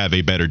Wisconsin to have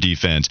a better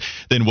defense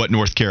than what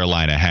North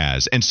Carolina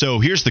has. And so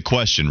here's the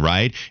question,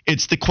 right?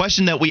 It's the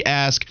question that we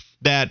ask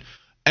that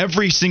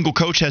every single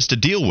coach has to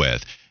deal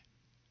with.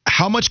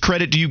 How much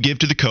credit do you give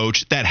to the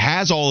coach that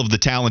has all of the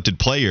talented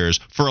players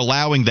for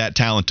allowing that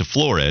talent to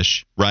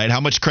flourish, right?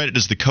 How much credit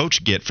does the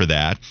coach get for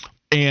that?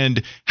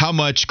 And how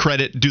much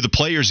credit do the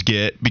players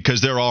get because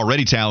they're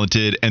already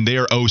talented and they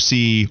are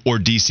OC or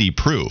DC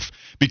proof?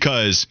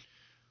 Because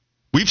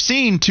we've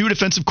seen 2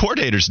 defensive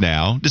coordinators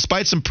now,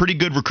 despite some pretty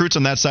good recruits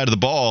on that side of the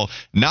ball,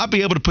 not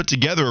be able to put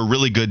together a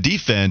really good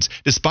defense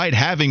despite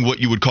having what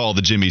you would call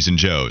the Jimmies and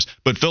Joes.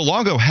 But Phil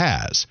Longo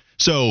has.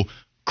 So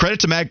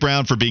credit to Mack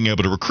Brown for being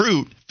able to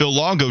recruit. Phil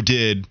Longo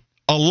did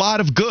a lot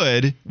of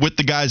good with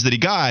the guys that he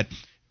got.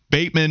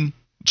 Bateman,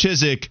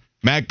 Chizik,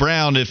 Mack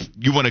Brown, if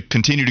you want to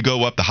continue to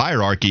go up the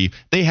hierarchy,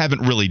 they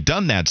haven't really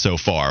done that so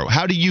far.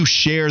 How do you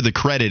share the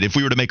credit if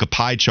we were to make a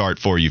pie chart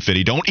for you,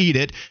 Fitty? Don't eat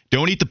it.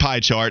 Don't eat the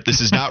pie chart.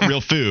 This is not real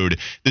food.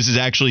 This is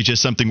actually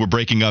just something we're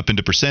breaking up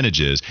into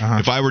percentages.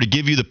 If I were to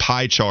give you the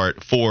pie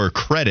chart for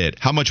credit,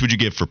 how much would you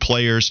give for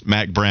players,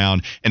 Mack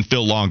Brown, and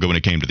Phil Longo when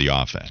it came to the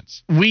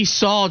offense? We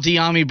saw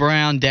De'Ami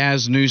Brown,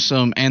 Daz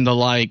Newsome, and the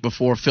like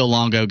before Phil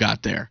Longo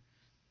got there.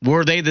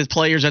 Were they the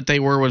players that they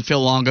were when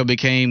Phil Longo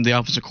became the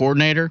offensive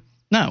coordinator?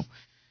 No.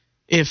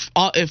 If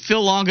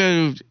Phil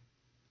Longo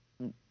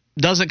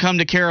doesn't come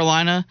to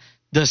Carolina,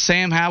 does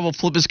Sam Howell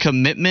flip his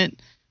commitment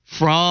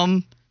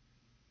from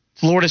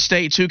Florida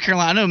State to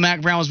Carolina? I know Mack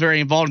Brown was very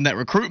involved in that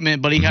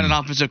recruitment, but he had an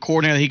offensive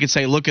coordinator that he could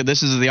say, look,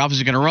 this is the offense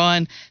he's going to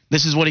run.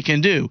 This is what he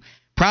can do.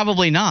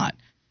 Probably not.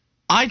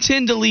 I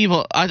tend to lean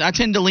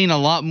a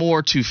lot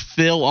more to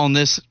Phil on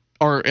this,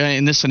 or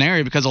in this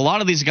scenario, because a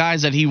lot of these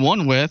guys that he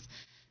won with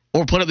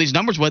or put up these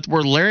numbers with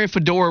were Larry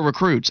Fedora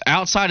recruits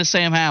outside of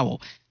Sam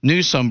Howell.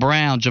 Newsome,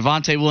 Brown,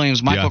 Javonte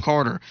Williams, Michael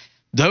Carter.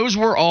 Those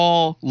were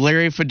all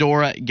Larry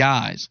Fedora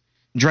guys.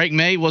 Drake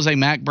May was a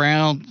Mack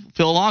Brown,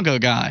 Phil Longo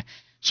guy.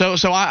 So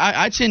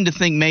I tend to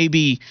think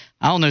maybe,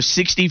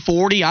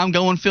 60-40, I'm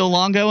going Phil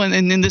Longo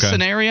in this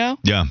scenario.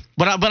 Yeah.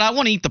 But I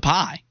want to eat the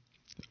pie.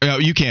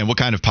 You can. What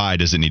kind of pie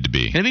does it need to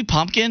be? Can it be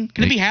pumpkin?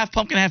 Can it be half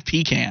pumpkin, half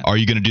pecan? Are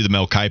you going to do the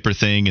Mel Kiper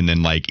thing and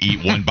then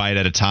eat one bite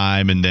at a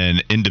time and then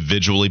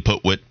individually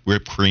put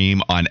whipped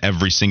cream on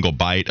every single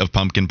bite of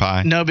pumpkin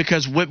pie? No,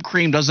 because whipped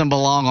cream doesn't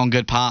belong on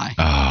good pie.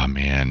 Oh,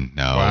 man,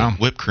 no. Wow.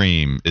 Whipped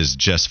cream is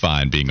just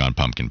fine being on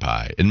pumpkin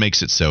pie. It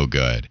makes it so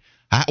good.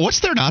 What's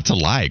there not to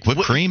like?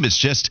 Whipped cream is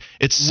just,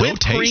 it's so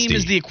whipped tasty. Whipped cream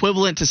is the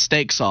equivalent to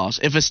steak sauce.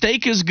 If a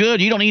steak is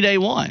good, you don't need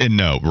A1. And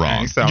no,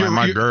 wrong. You sound like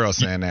my girl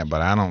saying that,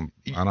 but I don't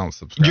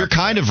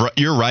subscribe.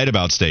 You're right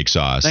about steak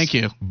sauce. Thank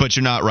you. But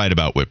you're not right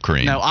about whipped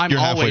cream. No, I'm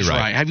always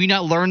right. Have you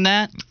not learned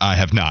that? I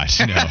have not,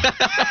 no.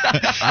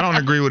 I don't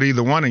agree with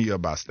either one of you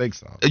about steak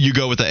sauce. You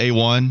go with the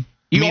A1?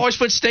 You always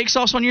put steak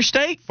sauce on your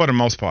steak? For the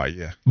most part,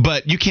 yeah.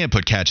 But you can't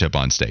put ketchup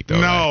on steak,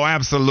 though. No, right?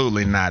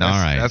 Absolutely not. All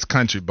right. That's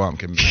country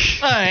bumpkin.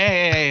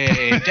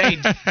 Hey,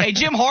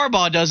 Jim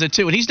Harbaugh does it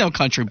too, and he's no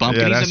country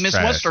bumpkin. Yeah, he's a Miss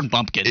trash. Western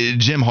bumpkin.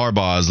 Jim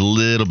Harbaugh is a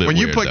little bit when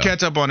weird, you put though.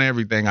 ketchup on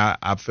everything,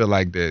 I feel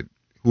like that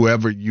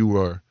whoever you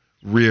were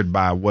reared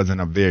by wasn't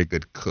a very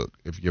good cook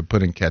if you're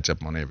putting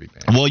ketchup on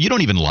everything. Well, you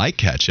don't even like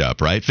ketchup,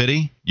 right,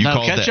 Fitty?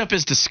 No, ketchup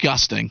is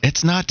disgusting.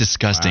 It's not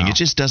disgusting. Wow. It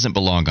just doesn't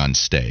belong on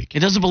steak. It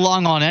doesn't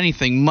belong on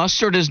anything.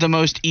 Mustard is the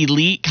most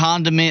elite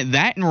condiment,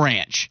 that and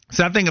ranch.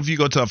 So I think if you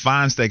go to a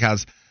fine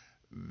steakhouse,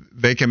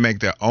 they can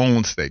make their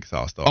own steak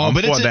sauce, though. I'm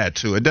for that,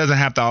 too. It doesn't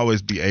have to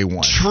always be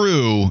A1.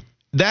 True.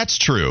 That's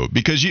true,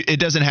 because it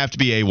doesn't have to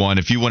be A1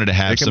 if you wanted to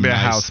have some nice. It can be a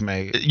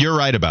house-made. You're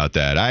right about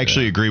that. I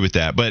actually agree with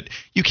that, but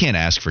you can't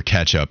ask for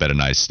ketchup at a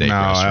nice steak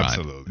restaurant.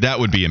 Absolutely. That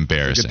would be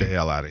embarrassing. Get the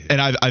hell out of here. And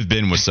I've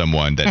been with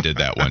someone that did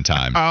that one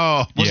time.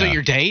 Was it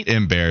your date?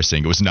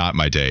 Embarrassing. It was not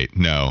my date.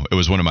 No, it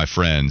was one of my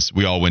friends.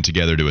 We all went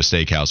together to a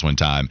steakhouse one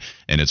time,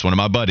 and it's one of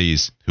my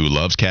buddies who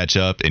loves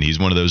ketchup, and he's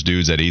one of those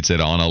dudes that eats it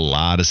on a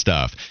lot of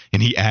stuff.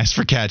 And he asked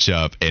for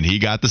ketchup, and he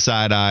got the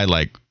side eye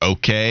like,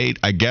 okay,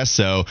 I guess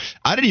so.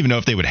 I didn't even know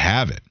if they would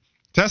have it.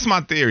 That's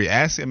my theory.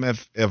 Ask him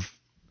if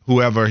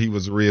whoever he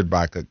was reared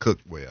by could cook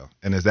well.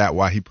 And is that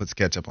why he puts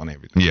ketchup on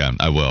everything? Yeah,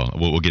 I will.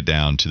 We'll get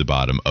down to the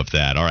bottom of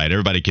that. All right,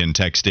 everybody can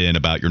text in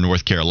about your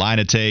North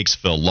Carolina takes.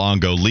 Phil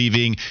Longo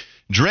leaving.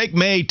 Drake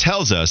May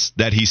tells us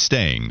that he's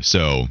staying.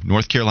 So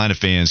North Carolina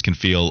fans can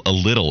feel a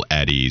little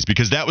at ease,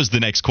 because that was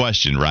the next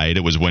question, right?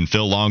 It was when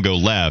Phil Longo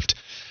left.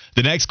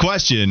 The next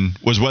question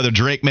was whether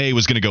Drake May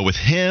was going to go with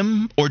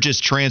him or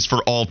just transfer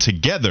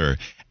altogether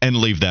and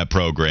leave that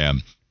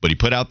program. But he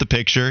put out the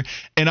picture.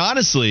 And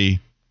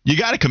honestly, you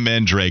got to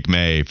commend Drake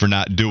May for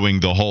not doing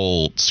the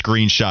whole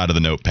screenshot of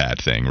the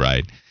notepad thing,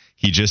 right?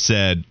 He just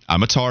said,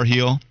 I'm a Tar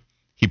Heel.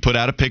 He put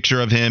out a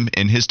picture of him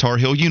in his Tar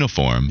Heel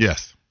uniform.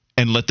 Yes.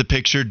 And let the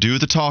picture do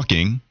the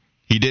talking.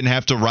 He didn't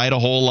have to write a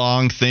whole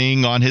long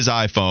thing on his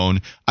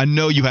iPhone. I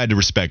know you had to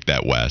respect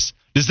that, Wes.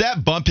 Does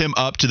that bump him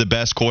up to the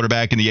best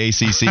quarterback in the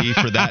ACC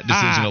for that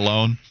decision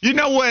alone? You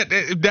know what?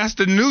 That's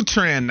the new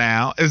trend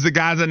now, is the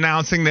guys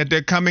announcing that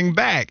they're coming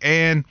back.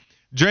 And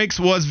Drake's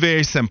was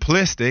very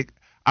simplistic.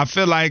 I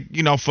feel like,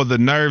 for the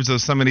nerves of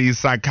some of these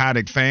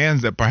psychotic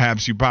fans, that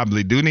perhaps you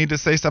probably do need to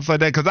say stuff like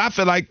that, because I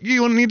feel like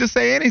you don't need to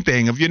say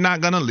anything. If you're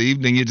not going to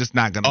leave, then you're just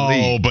not going to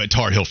leave. Oh, but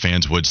Tar Heel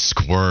fans would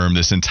squirm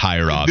this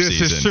entire offseason.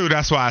 This is true.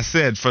 That's why I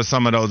said for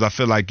some of those, I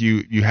feel like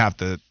you have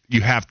to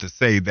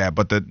say that.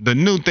 But the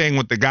new thing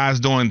with the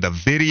guys doing the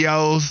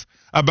videos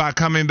about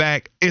coming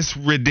back, it's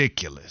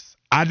ridiculous.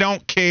 I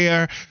don't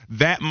care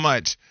that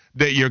much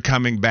that you're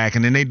coming back,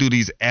 and then they do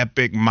these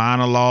epic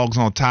monologues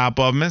on top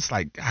of them. It's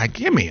like,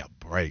 give me a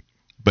break.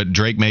 But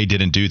Drake May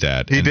didn't do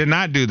that. He did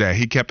not do that.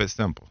 He kept it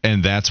simple.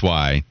 And that's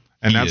why.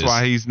 And that's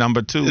why he's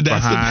number 2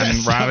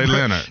 behind Riley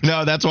Leonard.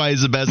 No, that's why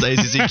he's the best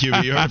ACC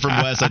QB. You heard from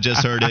Wes. I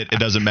just heard it. It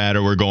doesn't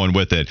matter. We're going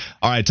with it.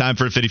 All right, time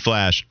for a Fitty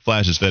Flash.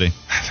 Flashes, Fitty.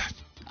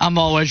 I'm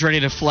always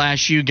ready to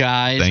flash you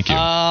guys. Thank you.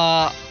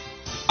 I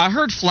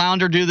heard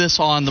Flounder do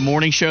this on the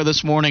morning show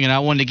this morning, and I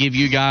wanted to give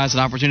you guys an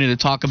opportunity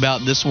to talk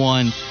about this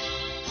one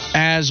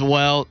as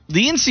well.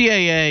 The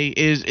NCAA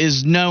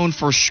is known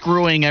for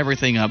screwing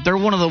everything up. They're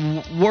one of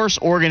the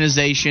worst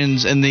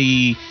organizations in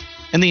the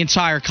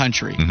entire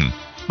country.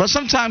 Mm-hmm. But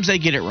sometimes they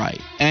get it right.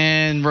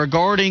 And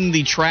regarding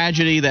the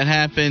tragedy that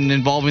happened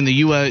involving the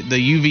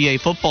UVA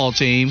football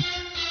team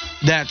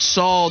that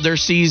saw their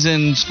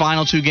season's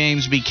final 2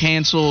 games be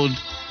canceled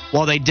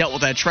while they dealt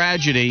with that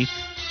tragedy,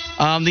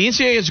 the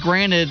NCAA has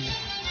granted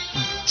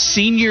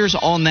seniors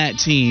on that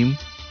team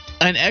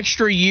an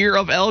extra year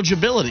of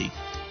eligibility.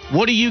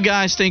 What do you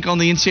guys think on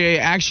the NCAA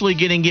actually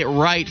getting it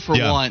right for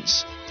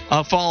once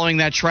following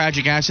that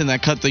tragic accident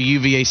that cut the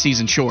UVA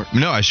season short?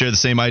 No, I share the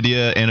same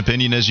idea and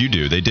opinion as you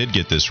do. They did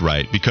get this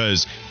right,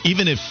 because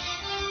even if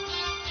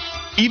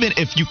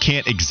you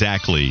can't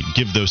exactly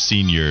give those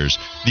seniors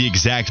the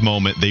exact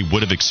moment they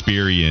would have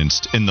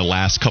experienced in the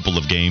last couple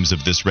of games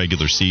of this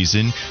regular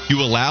season,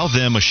 you allow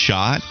them a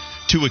shot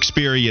to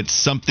experience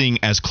something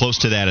as close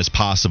to that as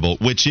possible,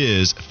 which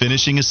is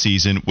finishing a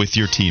season with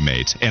your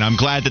teammates. And I'm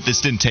glad that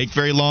this didn't take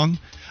very long.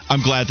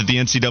 I'm glad that the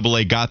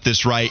NCAA got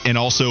this right, and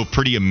also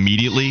pretty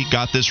immediately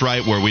got this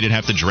right, where we didn't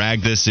have to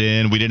drag this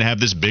in. We didn't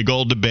have this big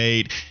old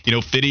debate.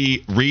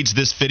 Fitty reads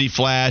this Fitty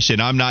Flash, and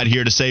I'm not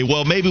here to say,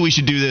 well, maybe we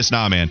should do this.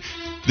 Nah, man,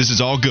 this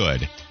is all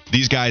good.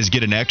 These guys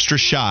get an extra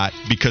shot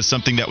because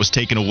something that was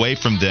taken away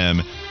from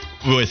them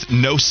with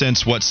no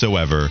sense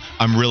whatsoever.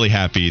 I'm really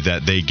happy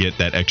that they get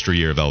that extra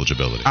year of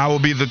eligibility. I will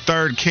be the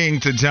third king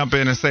to jump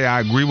in and say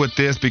I agree with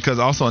this, because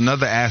also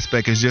another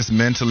aspect is just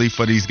mentally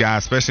for these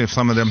guys, especially if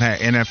some of them had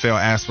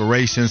NFL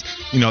aspirations.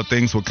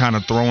 Things were kind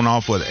of thrown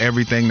off with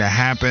everything that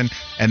happened.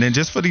 And then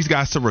just for these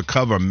guys to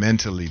recover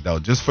mentally, though,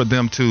 just for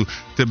them to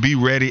be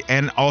ready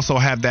and also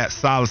have that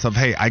solace of,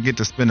 hey, I get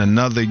to spend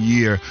another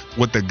year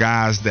with the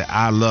guys that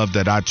I love,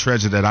 that I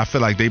treasure, that I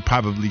feel like they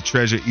probably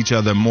treasure each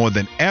other more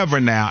than ever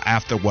now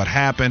after what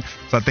happened.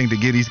 So I think to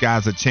give these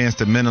guys a chance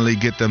to mentally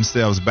get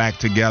themselves back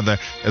together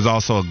is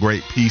also a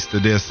great piece to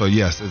this. So,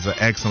 yes, it's an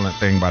excellent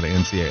thing by the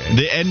NCAA.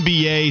 The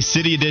NBA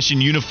City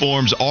Edition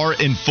uniforms are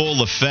in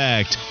full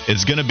effect.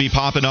 It's going to be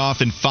popping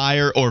off in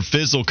Fire or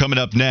Fizzle coming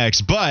up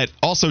next. But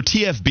also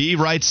TFB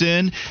writes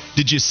in,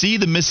 did you see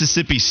the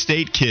Mississippi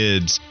State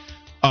kids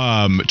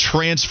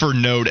transfer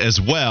note as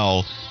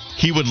well?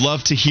 He would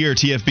love to hear,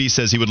 TFB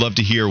says he would love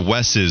to hear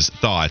Wes's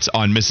thoughts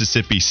on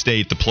Mississippi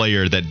State, the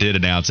player that did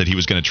announce that he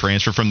was going to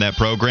transfer from that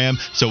program.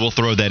 So we'll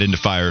throw that into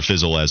Fire or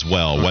Fizzle as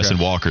well. Okay. Wes and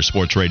Walker,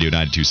 Sports Radio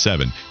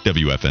 92.7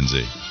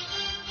 WFNZ.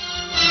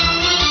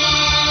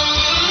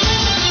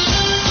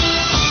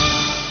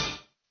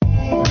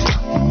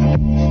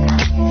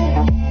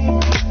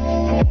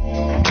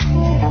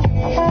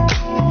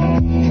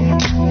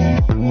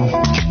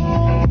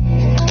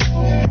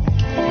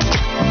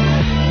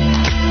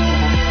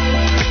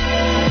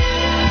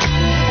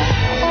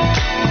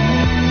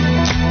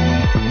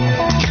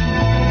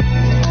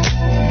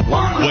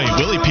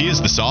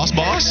 Sauce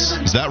Boss?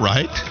 Is that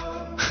right?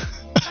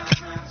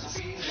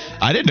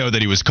 I didn't know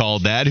that he was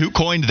called that. Who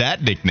coined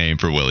that nickname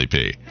for Willie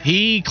P?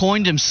 He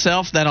coined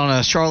himself that on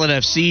a Charlotte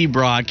FC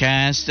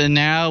broadcast, and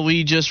now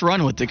we just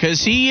run with it.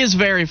 Because he is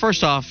very,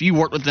 first off, you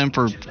worked with him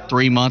for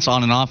 3 months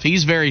on and off.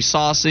 He's very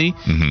saucy.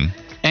 Mm-hmm.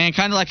 And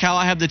kind of like how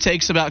I have the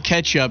takes about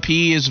ketchup,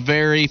 he is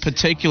very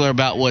particular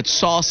about what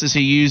sauces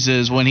he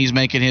uses when he's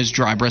making his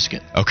dry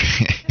brisket.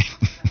 Okay.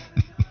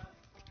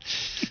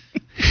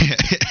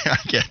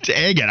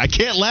 Dang it, I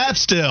can't laugh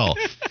still.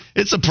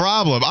 It's a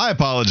problem. I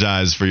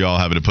apologize for y'all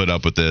having to put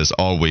up with this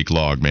all week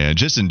long, man.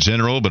 Just in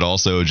general, but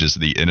also just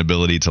the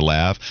inability to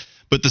laugh.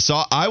 But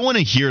I want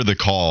to hear the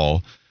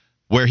call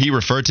where he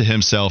referred to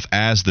himself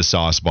as the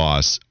Sauce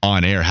Boss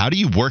on air. How do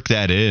you work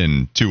that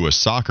in to a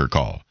soccer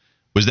call?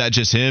 Was that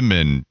just him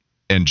and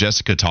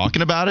Jessica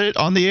talking about it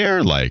on the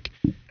air? Like,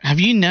 have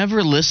you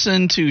never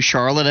listened to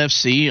Charlotte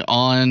FC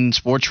on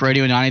Sports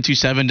Radio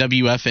 92.7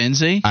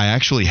 WFNZ? I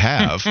actually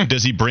have.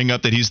 Does he bring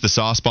up that he's the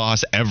Sauce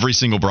Boss every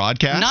single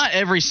broadcast? Not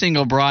every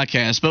single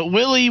broadcast, but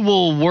Willie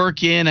will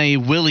work in a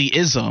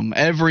Willie-ism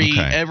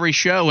every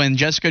show, and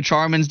Jessica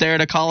Charman's there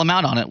to call him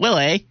out on it.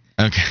 Willie.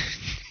 Okay.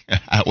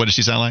 What does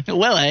she sound like?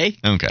 Willie.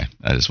 Okay.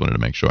 I just wanted to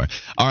make sure.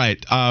 All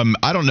right.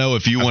 I don't know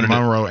if you wanted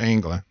Monroe,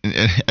 England.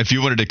 If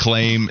you wanted to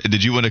claim,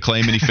 did you want to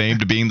claim any fame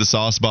to being the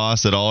Sauce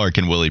Boss at all, or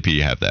can Willie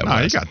P have that? No,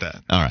 he got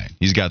that. All right.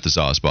 He's got the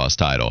Sauce Boss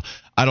title.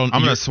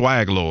 I'm the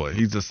swag lord.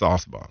 He's the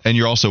Sauce Boss. And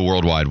you're also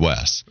Worldwide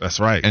Wes. That's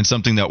right. And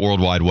something that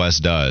Worldwide Wes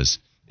does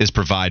is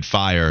provide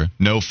fire,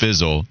 no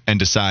fizzle, and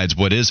decides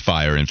what is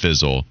fire and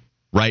fizzle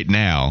right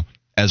now.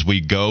 As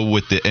we go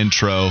with the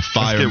intro,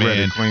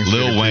 Fireman,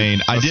 Lil Wayne.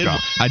 I did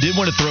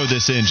want to throw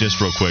this in just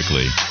real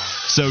quickly.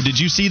 So did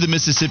you see the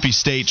Mississippi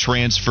State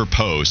transfer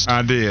post?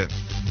 I did.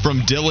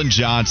 From Dylan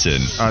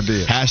Johnson. I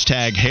did.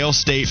 Hashtag Hail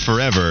State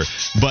Forever.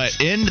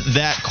 But in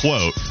that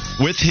quote,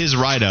 with his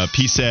write-up,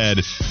 he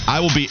said, I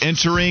will be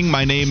entering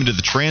my name into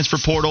the transfer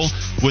portal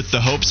with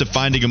the hopes of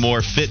finding a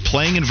more fit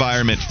playing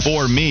environment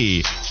for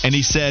me. And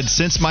he said,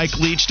 since Mike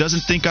Leach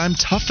doesn't think I'm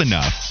tough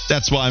enough,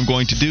 that's why I'm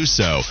going to do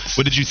so.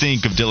 What did you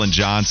think of Dylan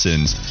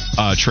Johnson's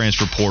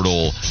transfer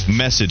portal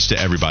message to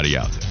everybody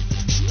out there?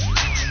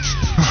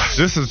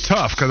 This is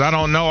tough because I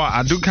don't know.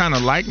 I do kind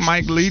of like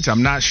Mike Leach.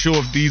 I'm not sure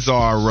if these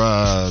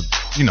are,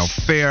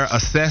 fair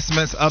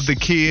assessments of the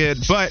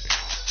kid. But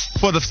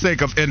for the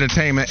sake of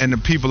entertainment and the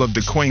people of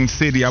the Queen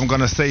City, I'm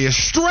going to say it's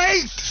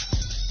straight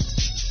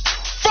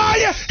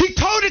fire. He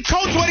told the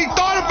coach what he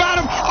thought about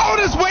him on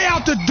his way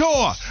out the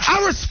door.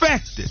 I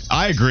respect it.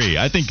 I agree.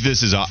 I think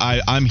this is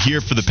I'm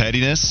here for the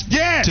pettiness.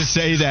 Yes. To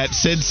say that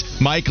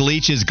since Mike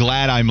Leach is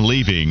glad I'm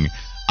leaving,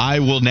 I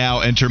will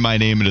now enter my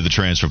name into the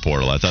transfer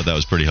portal. I thought that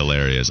was pretty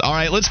hilarious. All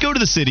right, let's go to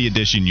the City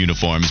Edition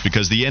uniforms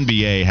because the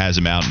NBA has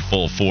them out in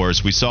full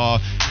force. We saw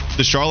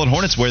the Charlotte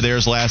Hornets wear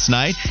theirs last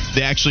night.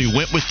 They actually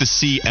went with the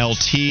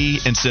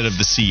CLT instead of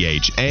the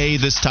CHA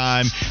this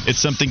time. It's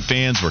something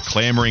fans were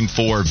clamoring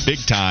for big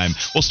time.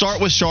 We'll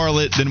start with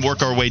Charlotte, then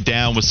work our way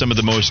down with some of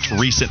the most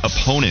recent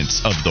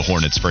opponents of the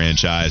Hornets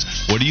franchise.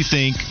 What do you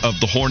think of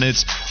the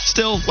Hornets?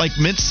 Still like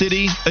Mint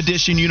City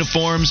Edition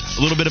uniforms,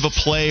 a little bit of a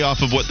play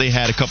off of what they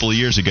had a couple of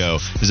years ago.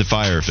 Is it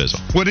fire or fizzle?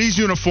 Well, these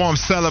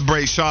uniforms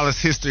celebrate Charlotte's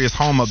history as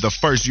home of the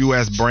first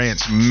U.S.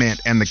 branch mint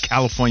and the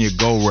California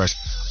Gold Rush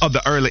of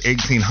the early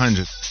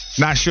 1800s.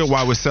 Not sure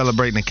why we're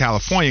celebrating the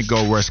California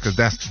Gold Rush because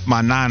that's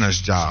my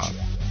Niners job.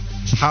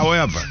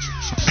 However,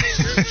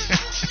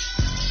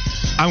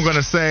 I'm going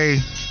to say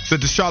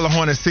that the Charlotte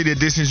Hornets City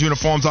Editions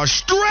uniforms are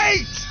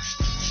straight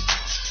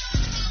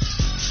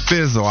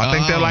Fizzle. I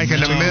think they're like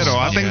in the middle.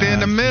 I think they're in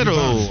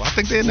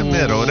the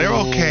middle. They're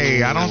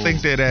okay. I don't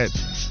think they're that.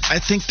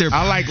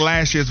 I like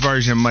last year's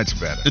version much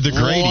better. The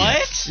gradient.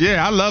 What?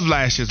 Yeah, I love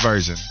last year's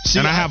version. See,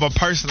 and I have a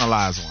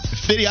personalized one.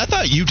 Fiddy, I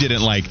thought you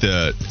didn't like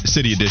the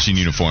City Edition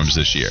uniforms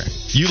this year.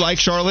 You like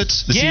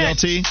Charlotte's, the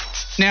CLT?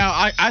 Now,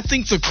 I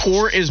think the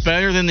court is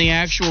better than the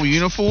actual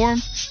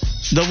uniform.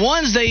 The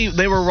ones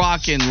they were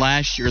rocking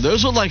last year,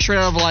 those look like straight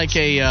out of like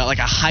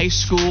a high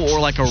school or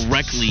like a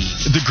rec league.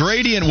 The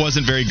gradient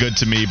wasn't very good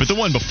to me, but the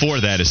one before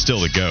that is still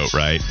the GOAT,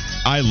 right?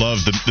 I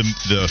love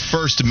the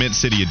first Mint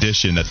City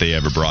Edition that they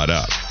ever brought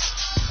up.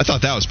 I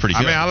thought that was pretty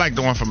good. I mean, I like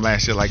the one from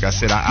last year. Like I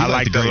said, I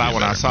liked it a lot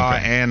when I saw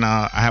it, and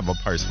I have a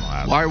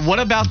personalized. All right, what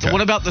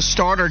about the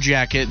starter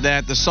jacket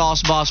that the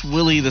Sauce Boss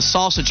Willie, the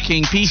Sausage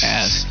King P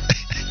has?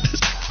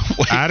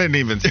 Wait, I didn't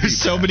even see There's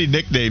so many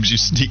nicknames you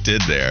sneaked in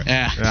there.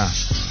 Yeah.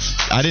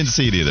 I didn't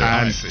see it either.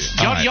 I didn't see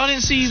it. Y'all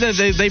didn't see that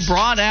they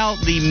brought out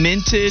the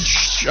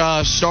mintage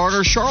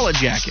starter Charlotte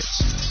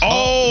jackets.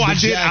 Oh, I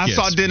did. Jackets.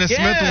 I saw Dennis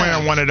Smith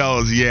wearing one of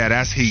those. Yeah,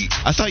 that's heat.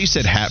 I thought you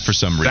said hat for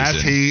some reason.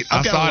 That's heat.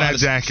 I saw that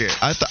jacket.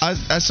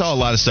 I saw a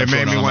lot of stuff. It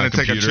made me want to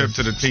take a trip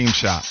to the team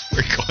shop.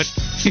 We're going.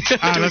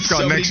 Let's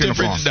go. Next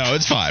uniform. No,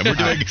 it's fine.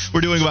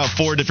 We're doing about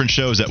 4 different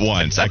shows at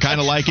once. I kind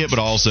of like it, but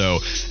also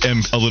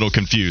am a little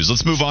confused.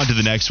 Let's move on to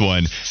the next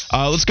one.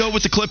 Let's go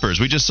with the Clippers.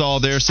 We just saw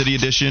their City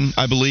Edition,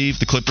 I believe.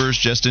 The Clippers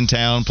just in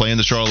town playing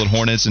the Charlotte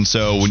Hornets, and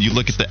so when you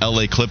look at the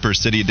LA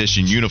Clippers City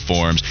Edition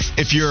uniforms,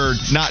 if you're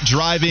not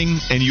driving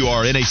and you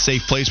are in a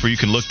safe place where you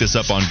can look this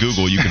up on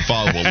Google, you can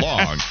follow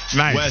along.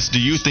 Nice. Wes, do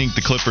you think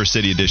the Clippers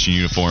City Edition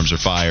uniforms are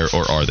fire,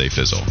 or are they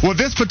fizzle? Well,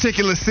 this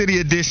particular City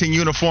Edition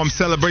uniform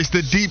celebrates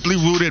the deeply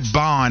rooted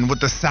bond with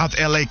the South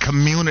LA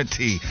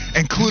community,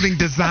 including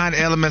design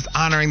elements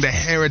honoring the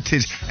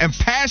heritage and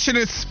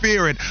passionate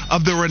spirit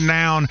of the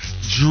renowned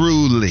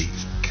Drew League.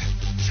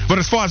 But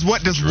as far as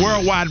what does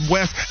Worldwide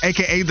West,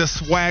 a.k.a. the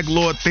Swag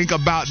Lord, think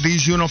about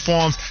these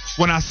uniforms,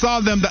 when I saw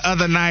them the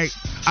other night,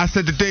 I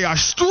said that they are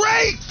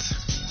straight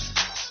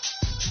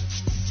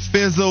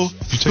Fizzle,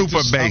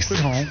 super basic.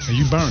 Home and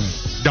you burn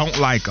it. Don't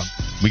like them.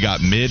 We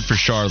got mid for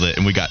Charlotte,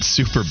 and we got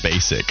super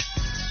basic.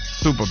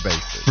 Super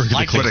basic.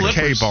 Like with the a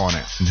cape on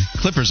it.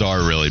 Clippers are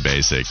really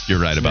basic.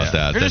 You're right about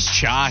that. They're just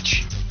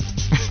chotch.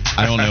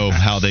 I don't know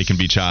how they can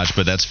be chotch,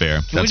 but that's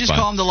fair. Can we just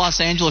call them the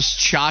Los Angeles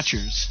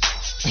Chotchers?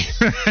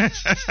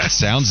 That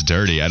sounds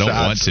dirty. I don't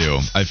want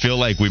to. I feel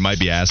like we might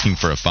be asking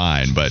for a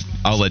fine, but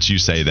I'll let you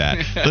say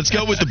that. Let's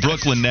go with the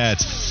Brooklyn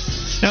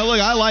Nets. Now,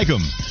 look, I like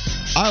them.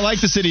 I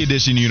like the City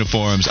Edition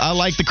uniforms. I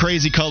like the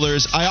crazy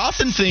colors. I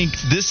often think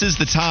this is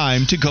the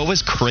time to go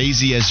as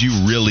crazy as you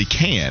really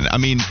can. I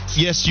mean,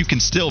 yes, you can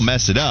still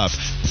mess it up,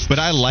 but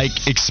I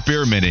like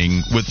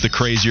experimenting with the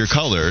crazier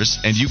colors,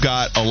 and you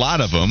got a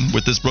lot of them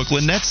with this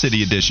Brooklyn Nets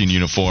City Edition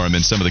uniform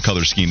and some of the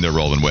color scheme they're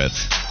rolling with.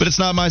 But it's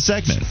not my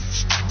segment.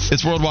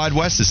 It's Worldwide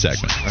West's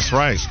segment. That's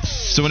right.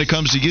 So when it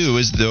comes to you,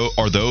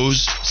 are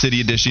those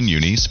City Edition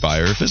unis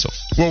fire or fizzle?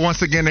 Well,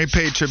 once again, they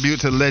paid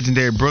tribute to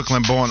legendary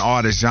Brooklyn-born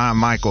artist John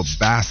Michael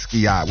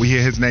Basquiat. We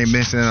hear his name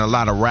mentioned in a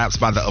lot of raps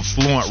by the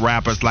affluent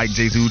rappers like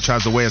Jay-Z, who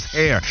tries to wear his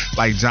hair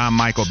like John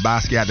Michael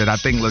Basquiat, that I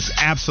think looks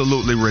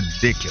absolutely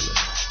ridiculous.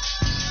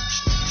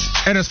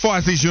 And as far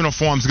as these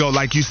uniforms go,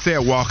 like you said,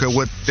 Walker,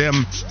 with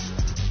them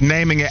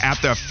naming it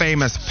after a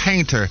famous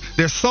painter,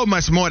 there's so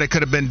much more that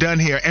could have been done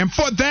here. And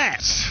for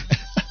that,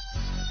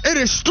 it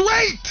is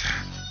straight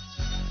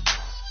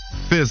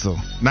Fizzle.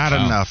 Not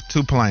enough.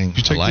 Too plain.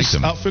 You take this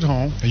outfit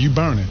home and you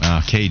burn it.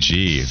 Oh,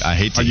 KG. I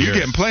hate to hear it. You're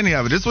getting plenty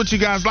of it. This is what you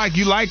guys like.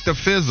 You like the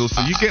Fizzle,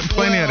 so you're getting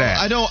plenty of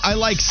that. I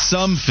like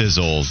some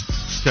Fizzle.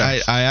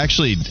 Okay. I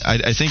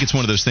think it's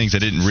one of those things I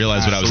didn't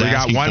realize what I was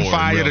asking for. We got one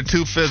fire to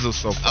 2 Fizzles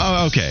so far.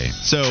 Oh, okay.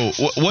 So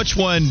which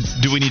one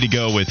do we need to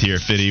go with here,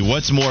 Fiddy?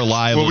 What's more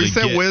liable? Well, we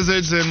said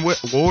Wizards and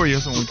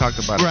Warriors when we talked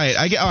about it. Right.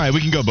 All right,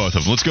 we can go both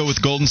of them. Let's go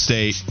with Golden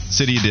State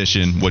City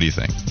Edition. What do you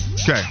think?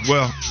 Okay.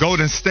 Well,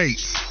 Golden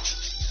State.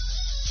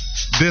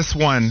 This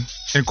one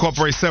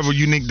incorporates several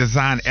unique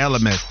design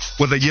elements,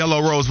 with a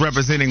yellow rose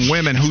representing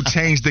women who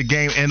change the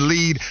game and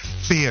lead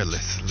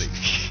fearlessly.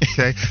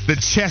 Okay, the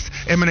chest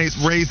emanates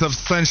rays of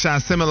sunshine,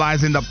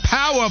 symbolizing the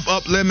power of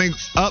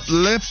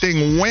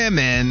uplifting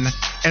women,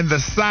 and the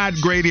side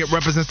gradient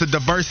represents the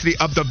diversity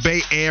of the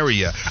Bay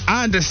Area.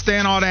 I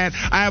understand all that.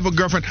 I have a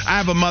girlfriend. I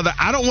have a mother.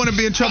 I don't want to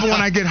be in trouble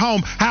when I get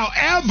home.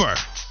 However,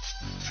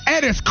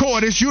 at its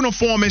core, this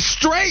uniform is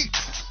straight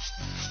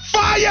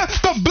fire.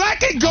 The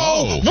black and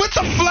gold with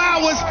the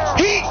flowers.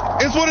 Heat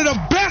is one of the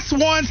best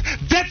ones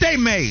that they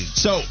made.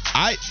 So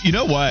you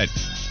know what?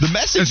 The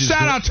message is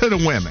shout out to the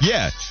women.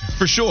 Yeah,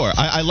 for sure.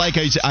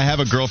 I have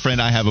a girlfriend.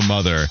 I have a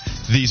mother.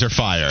 These are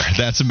fire.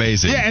 That's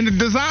amazing. Yeah, and the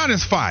design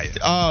is fire.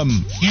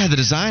 Yeah, the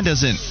design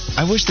doesn't.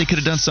 I wish they could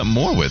have done something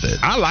more with it.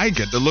 I like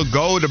it. The look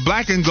gold, the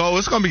black and gold.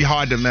 It's gonna be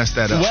hard to mess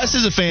that up. Wes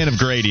is a fan of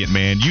gradient,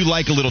 man. You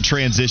like a little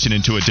transition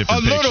into a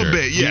different picture. A little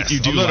bit, yes. You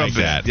do like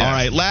that. Yes. All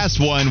right,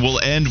 last one.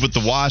 We'll end with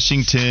the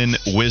Washington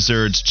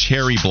Wizards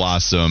Cherry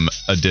Blossom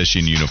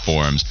Edition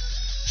uniforms.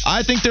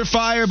 I think they're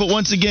fire, but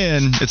once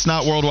again, it's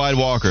not Worldwide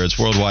Walker. It's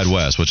Worldwide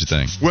West. What you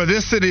think? Well,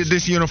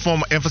 this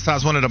uniform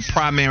emphasizes one of the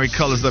primary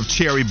colors of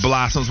cherry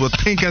blossoms, with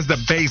pink as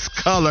the base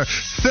color.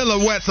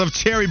 Silhouettes of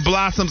cherry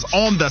blossoms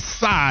on the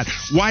side.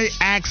 White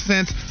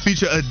accents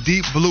feature a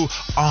deep blue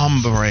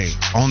ombre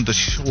on the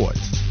shorts.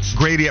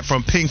 Gradient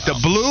from pink to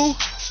blue.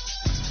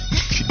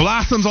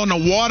 Blossoms on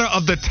the water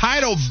of the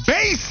tidal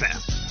basin.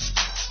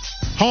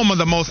 Home of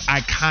the most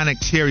iconic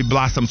cherry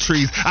blossom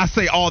trees. I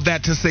say all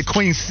that to say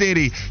Queen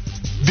City.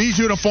 These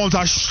uniforms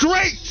are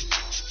straight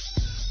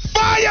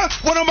fire.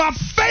 One of my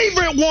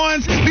favorite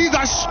ones. These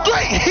are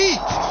straight heat.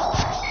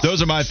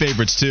 Those are my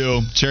favorites,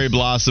 too. Cherry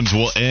Blossoms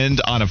will end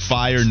on a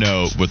fire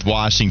note with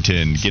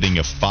Washington getting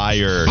a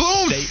fire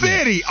Bloom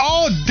City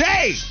all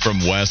day from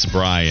Wes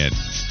Bryant.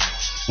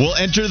 We'll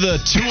enter the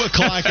 2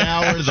 o'clock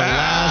hour, the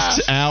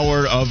last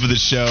hour of the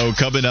show.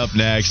 Coming up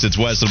next, it's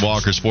Wes and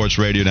Walker Sports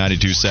Radio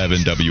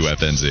 92.7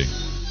 WFNZ.